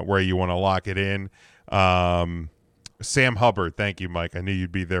wanna lock it in. Sam Hubbard, thank you, Mike. I knew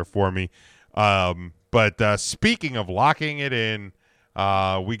you'd be there for me. But speaking of locking it in,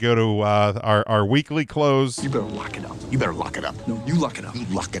 we go to our weekly close. You better lock it up. You better lock it up. No, you lock it up. You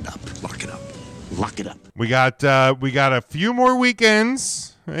lock it up. Lock it up. Lock it up. We got a few more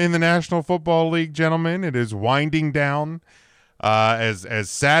weekends in the National Football League, gentlemen. It is winding down. As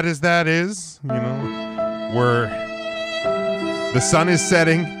sad as that is, the sun is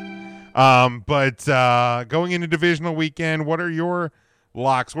setting. But going into divisional weekend, what are your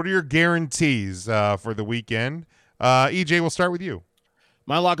locks? What are your guarantees for the weekend? EJ, we'll start with you.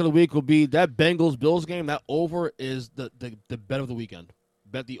 My lock of the week will be that Bengals-Bills game. That over is the bet of the weekend.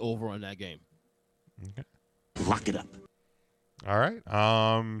 Bet the over on that game. Okay. Lock it up. All right.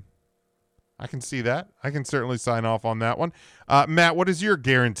 I can see that. I can certainly sign off on that one. Matt, what is your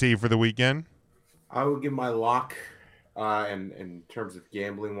guarantee for the weekend? I will give my lock, in terms of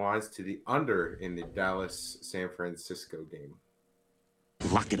gambling wise, to the under in the Dallas-San Francisco game.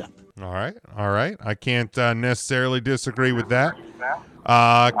 Lock it up. All right. I can't necessarily disagree with that.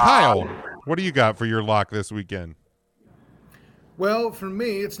 Kyle, what do you got for your lock this weekend? Well, for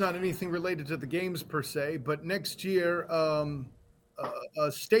me, it's not anything related to the games per se, but next year,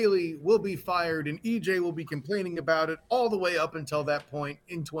 Staley will be fired and EJ will be complaining about it all the way up until that point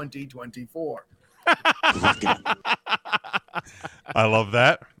in 2024. I love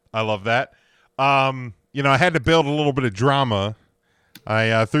that. I had to build a little bit of drama.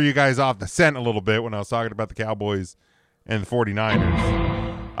 I threw you guys off the scent a little bit when I was talking about the Cowboys and the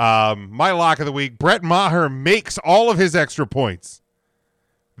 49ers. My lock of the week, Brett Maher makes all of his extra points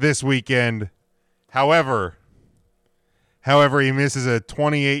this weekend. However, he misses a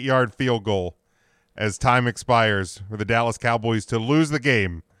 28-yard field goal as time expires for the Dallas Cowboys to lose the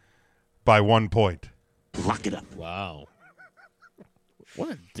game by 1 point. Lock it up. Wow. What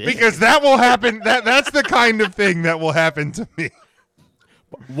a dick. Because that will happen. That's the kind of thing that will happen to me.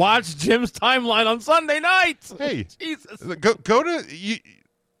 Watch Jim's timeline on Sunday night. Hey, Jesus. Go to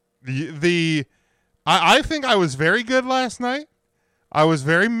the. I think I was very good last night. I was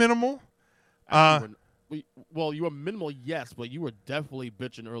very minimal. Well, you were minimal, yes, but you were definitely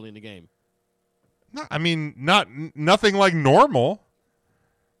bitching early in the game. No, I mean, nothing like normal.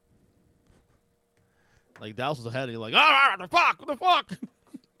 Like Dallas was ahead, and you're like, the fuck, what the fuck?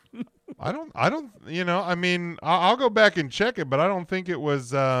 I don't. I mean, I'll go back and check it, but I don't think it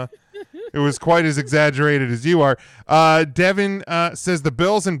was. It was quite as exaggerated as you are. Devin says the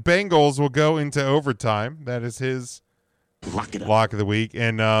Bills and Bengals will go into overtime. That is his lock of the week.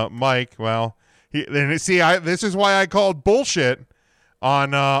 And Mike, well, this is why I called bullshit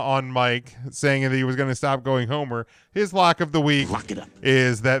on Mike saying that he was going to stop going homer. His lock of the week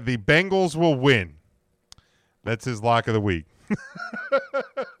is that the Bengals will win. That's his lock of the week. It's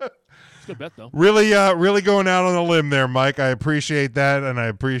a good bet, though. Really going out on a limb there, Mike. I appreciate that, and I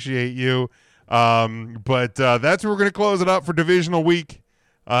appreciate you. But that's where we're going to close it up for divisional week.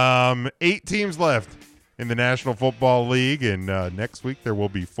 8 teams left in the National Football League, and next week there will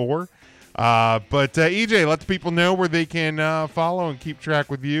be 4. But EJ, let the people know where they can follow and keep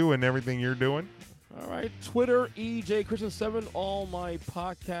track with you and everything you're doing. All right, Twitter, EJ Christian7, all my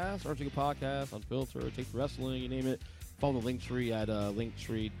podcasts, Archie Podcast, Unfiltered, Take Wrestling, you name it. Follow the Linktree at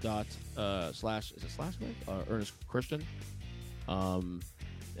linktree./ is it / Ernest Christian. And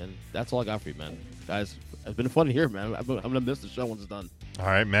that's all I got for you, man. Guys, it's been fun to hear, man. I'm going to miss the show once it's done. All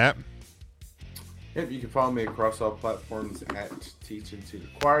right, Matt. Yep, you can follow me across all platforms at Teaching to the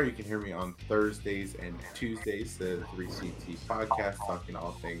Choir. You can hear me on Thursdays and Tuesdays, the 3CT podcast, talking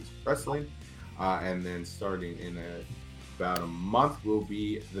all things wrestling. And then starting in about a month will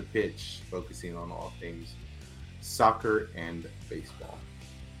be The Pitch, focusing on all things soccer and baseball.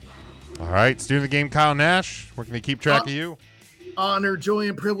 All right, student of the game, Kyle Nash. Where can they keep track of you? Honor, joy,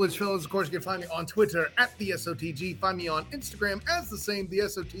 and privilege, fellas. Of course, you can find me on Twitter at the SOTG. Find me on Instagram as the same, the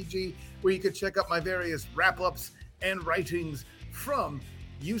SOTG, where you can check out my various wrap-ups and writings from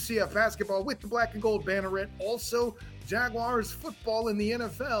UCF basketball with the black and gold banneret. Also, Jaguars football in the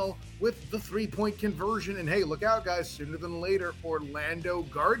NFL with the 3-point conversion. And hey, look out, guys, sooner than later, Orlando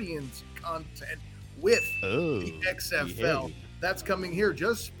Guardians content with the XFL. Yeah. That's coming here.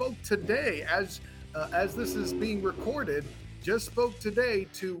 Just spoke today, as this is being recorded, just spoke today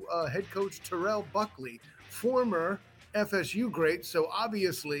to head coach Terrell Buckley, former FSU great. So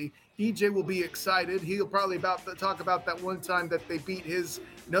obviously, EJ will be excited. He'll probably talk about that one time that they beat his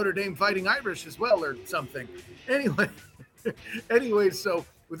Notre Dame Fighting Irish as well or something. Anyway, so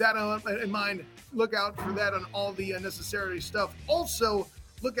with that in mind, look out for that on all the necessary stuff. Also,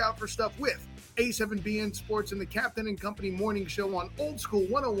 look out for stuff with A7BN Sports and the Captain and Company Morning Show on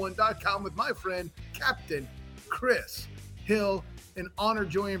oldschool101.com with my friend, Captain Chris Hill, and Honor,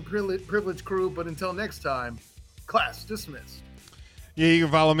 Joy, and Privilege crew. But until next time, class dismissed. Yeah, you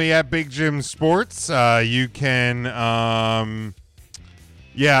can follow me at Big Jim Sports. You can, I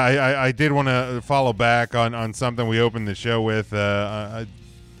did want to follow back on something we opened the show with, the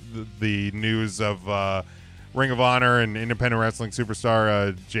news of Ring of Honor and independent wrestling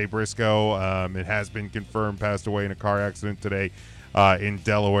superstar Jay Briscoe. It has been confirmed passed away in a car accident today in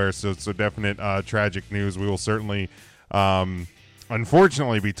Delaware. So definite tragic news. We will certainly,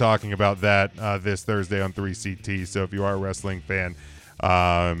 unfortunately, be talking about that this Thursday on 3CT. So if you are a wrestling fan,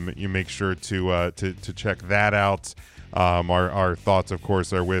 you make sure to check that out. Our thoughts, of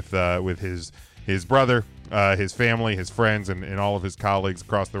course, are with his brother, his family, his friends, and all of his colleagues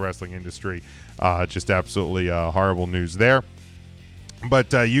across the wrestling industry. Just absolutely horrible news there.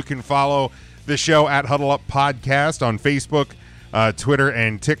 But you can follow the show at Huddle Up Podcast on Facebook, Twitter,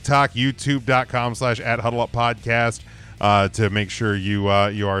 and TikTok, youtube.com/@HuddleUpPodcast to make sure you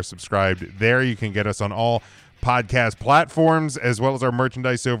are subscribed there. You can get us on all podcast platforms as well as our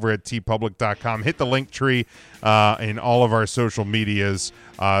merchandise over at tpublic.com. Hit the link tree in all of our social medias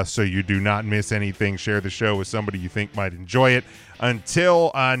so you do not miss anything. Share the show with somebody you think might enjoy it.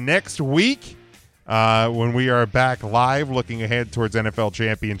 Until next week, when we are back live looking ahead towards NFL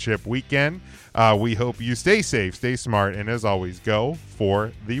Championship weekend, we hope you stay safe, stay smart, and as always, go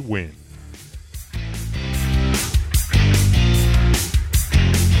for the win.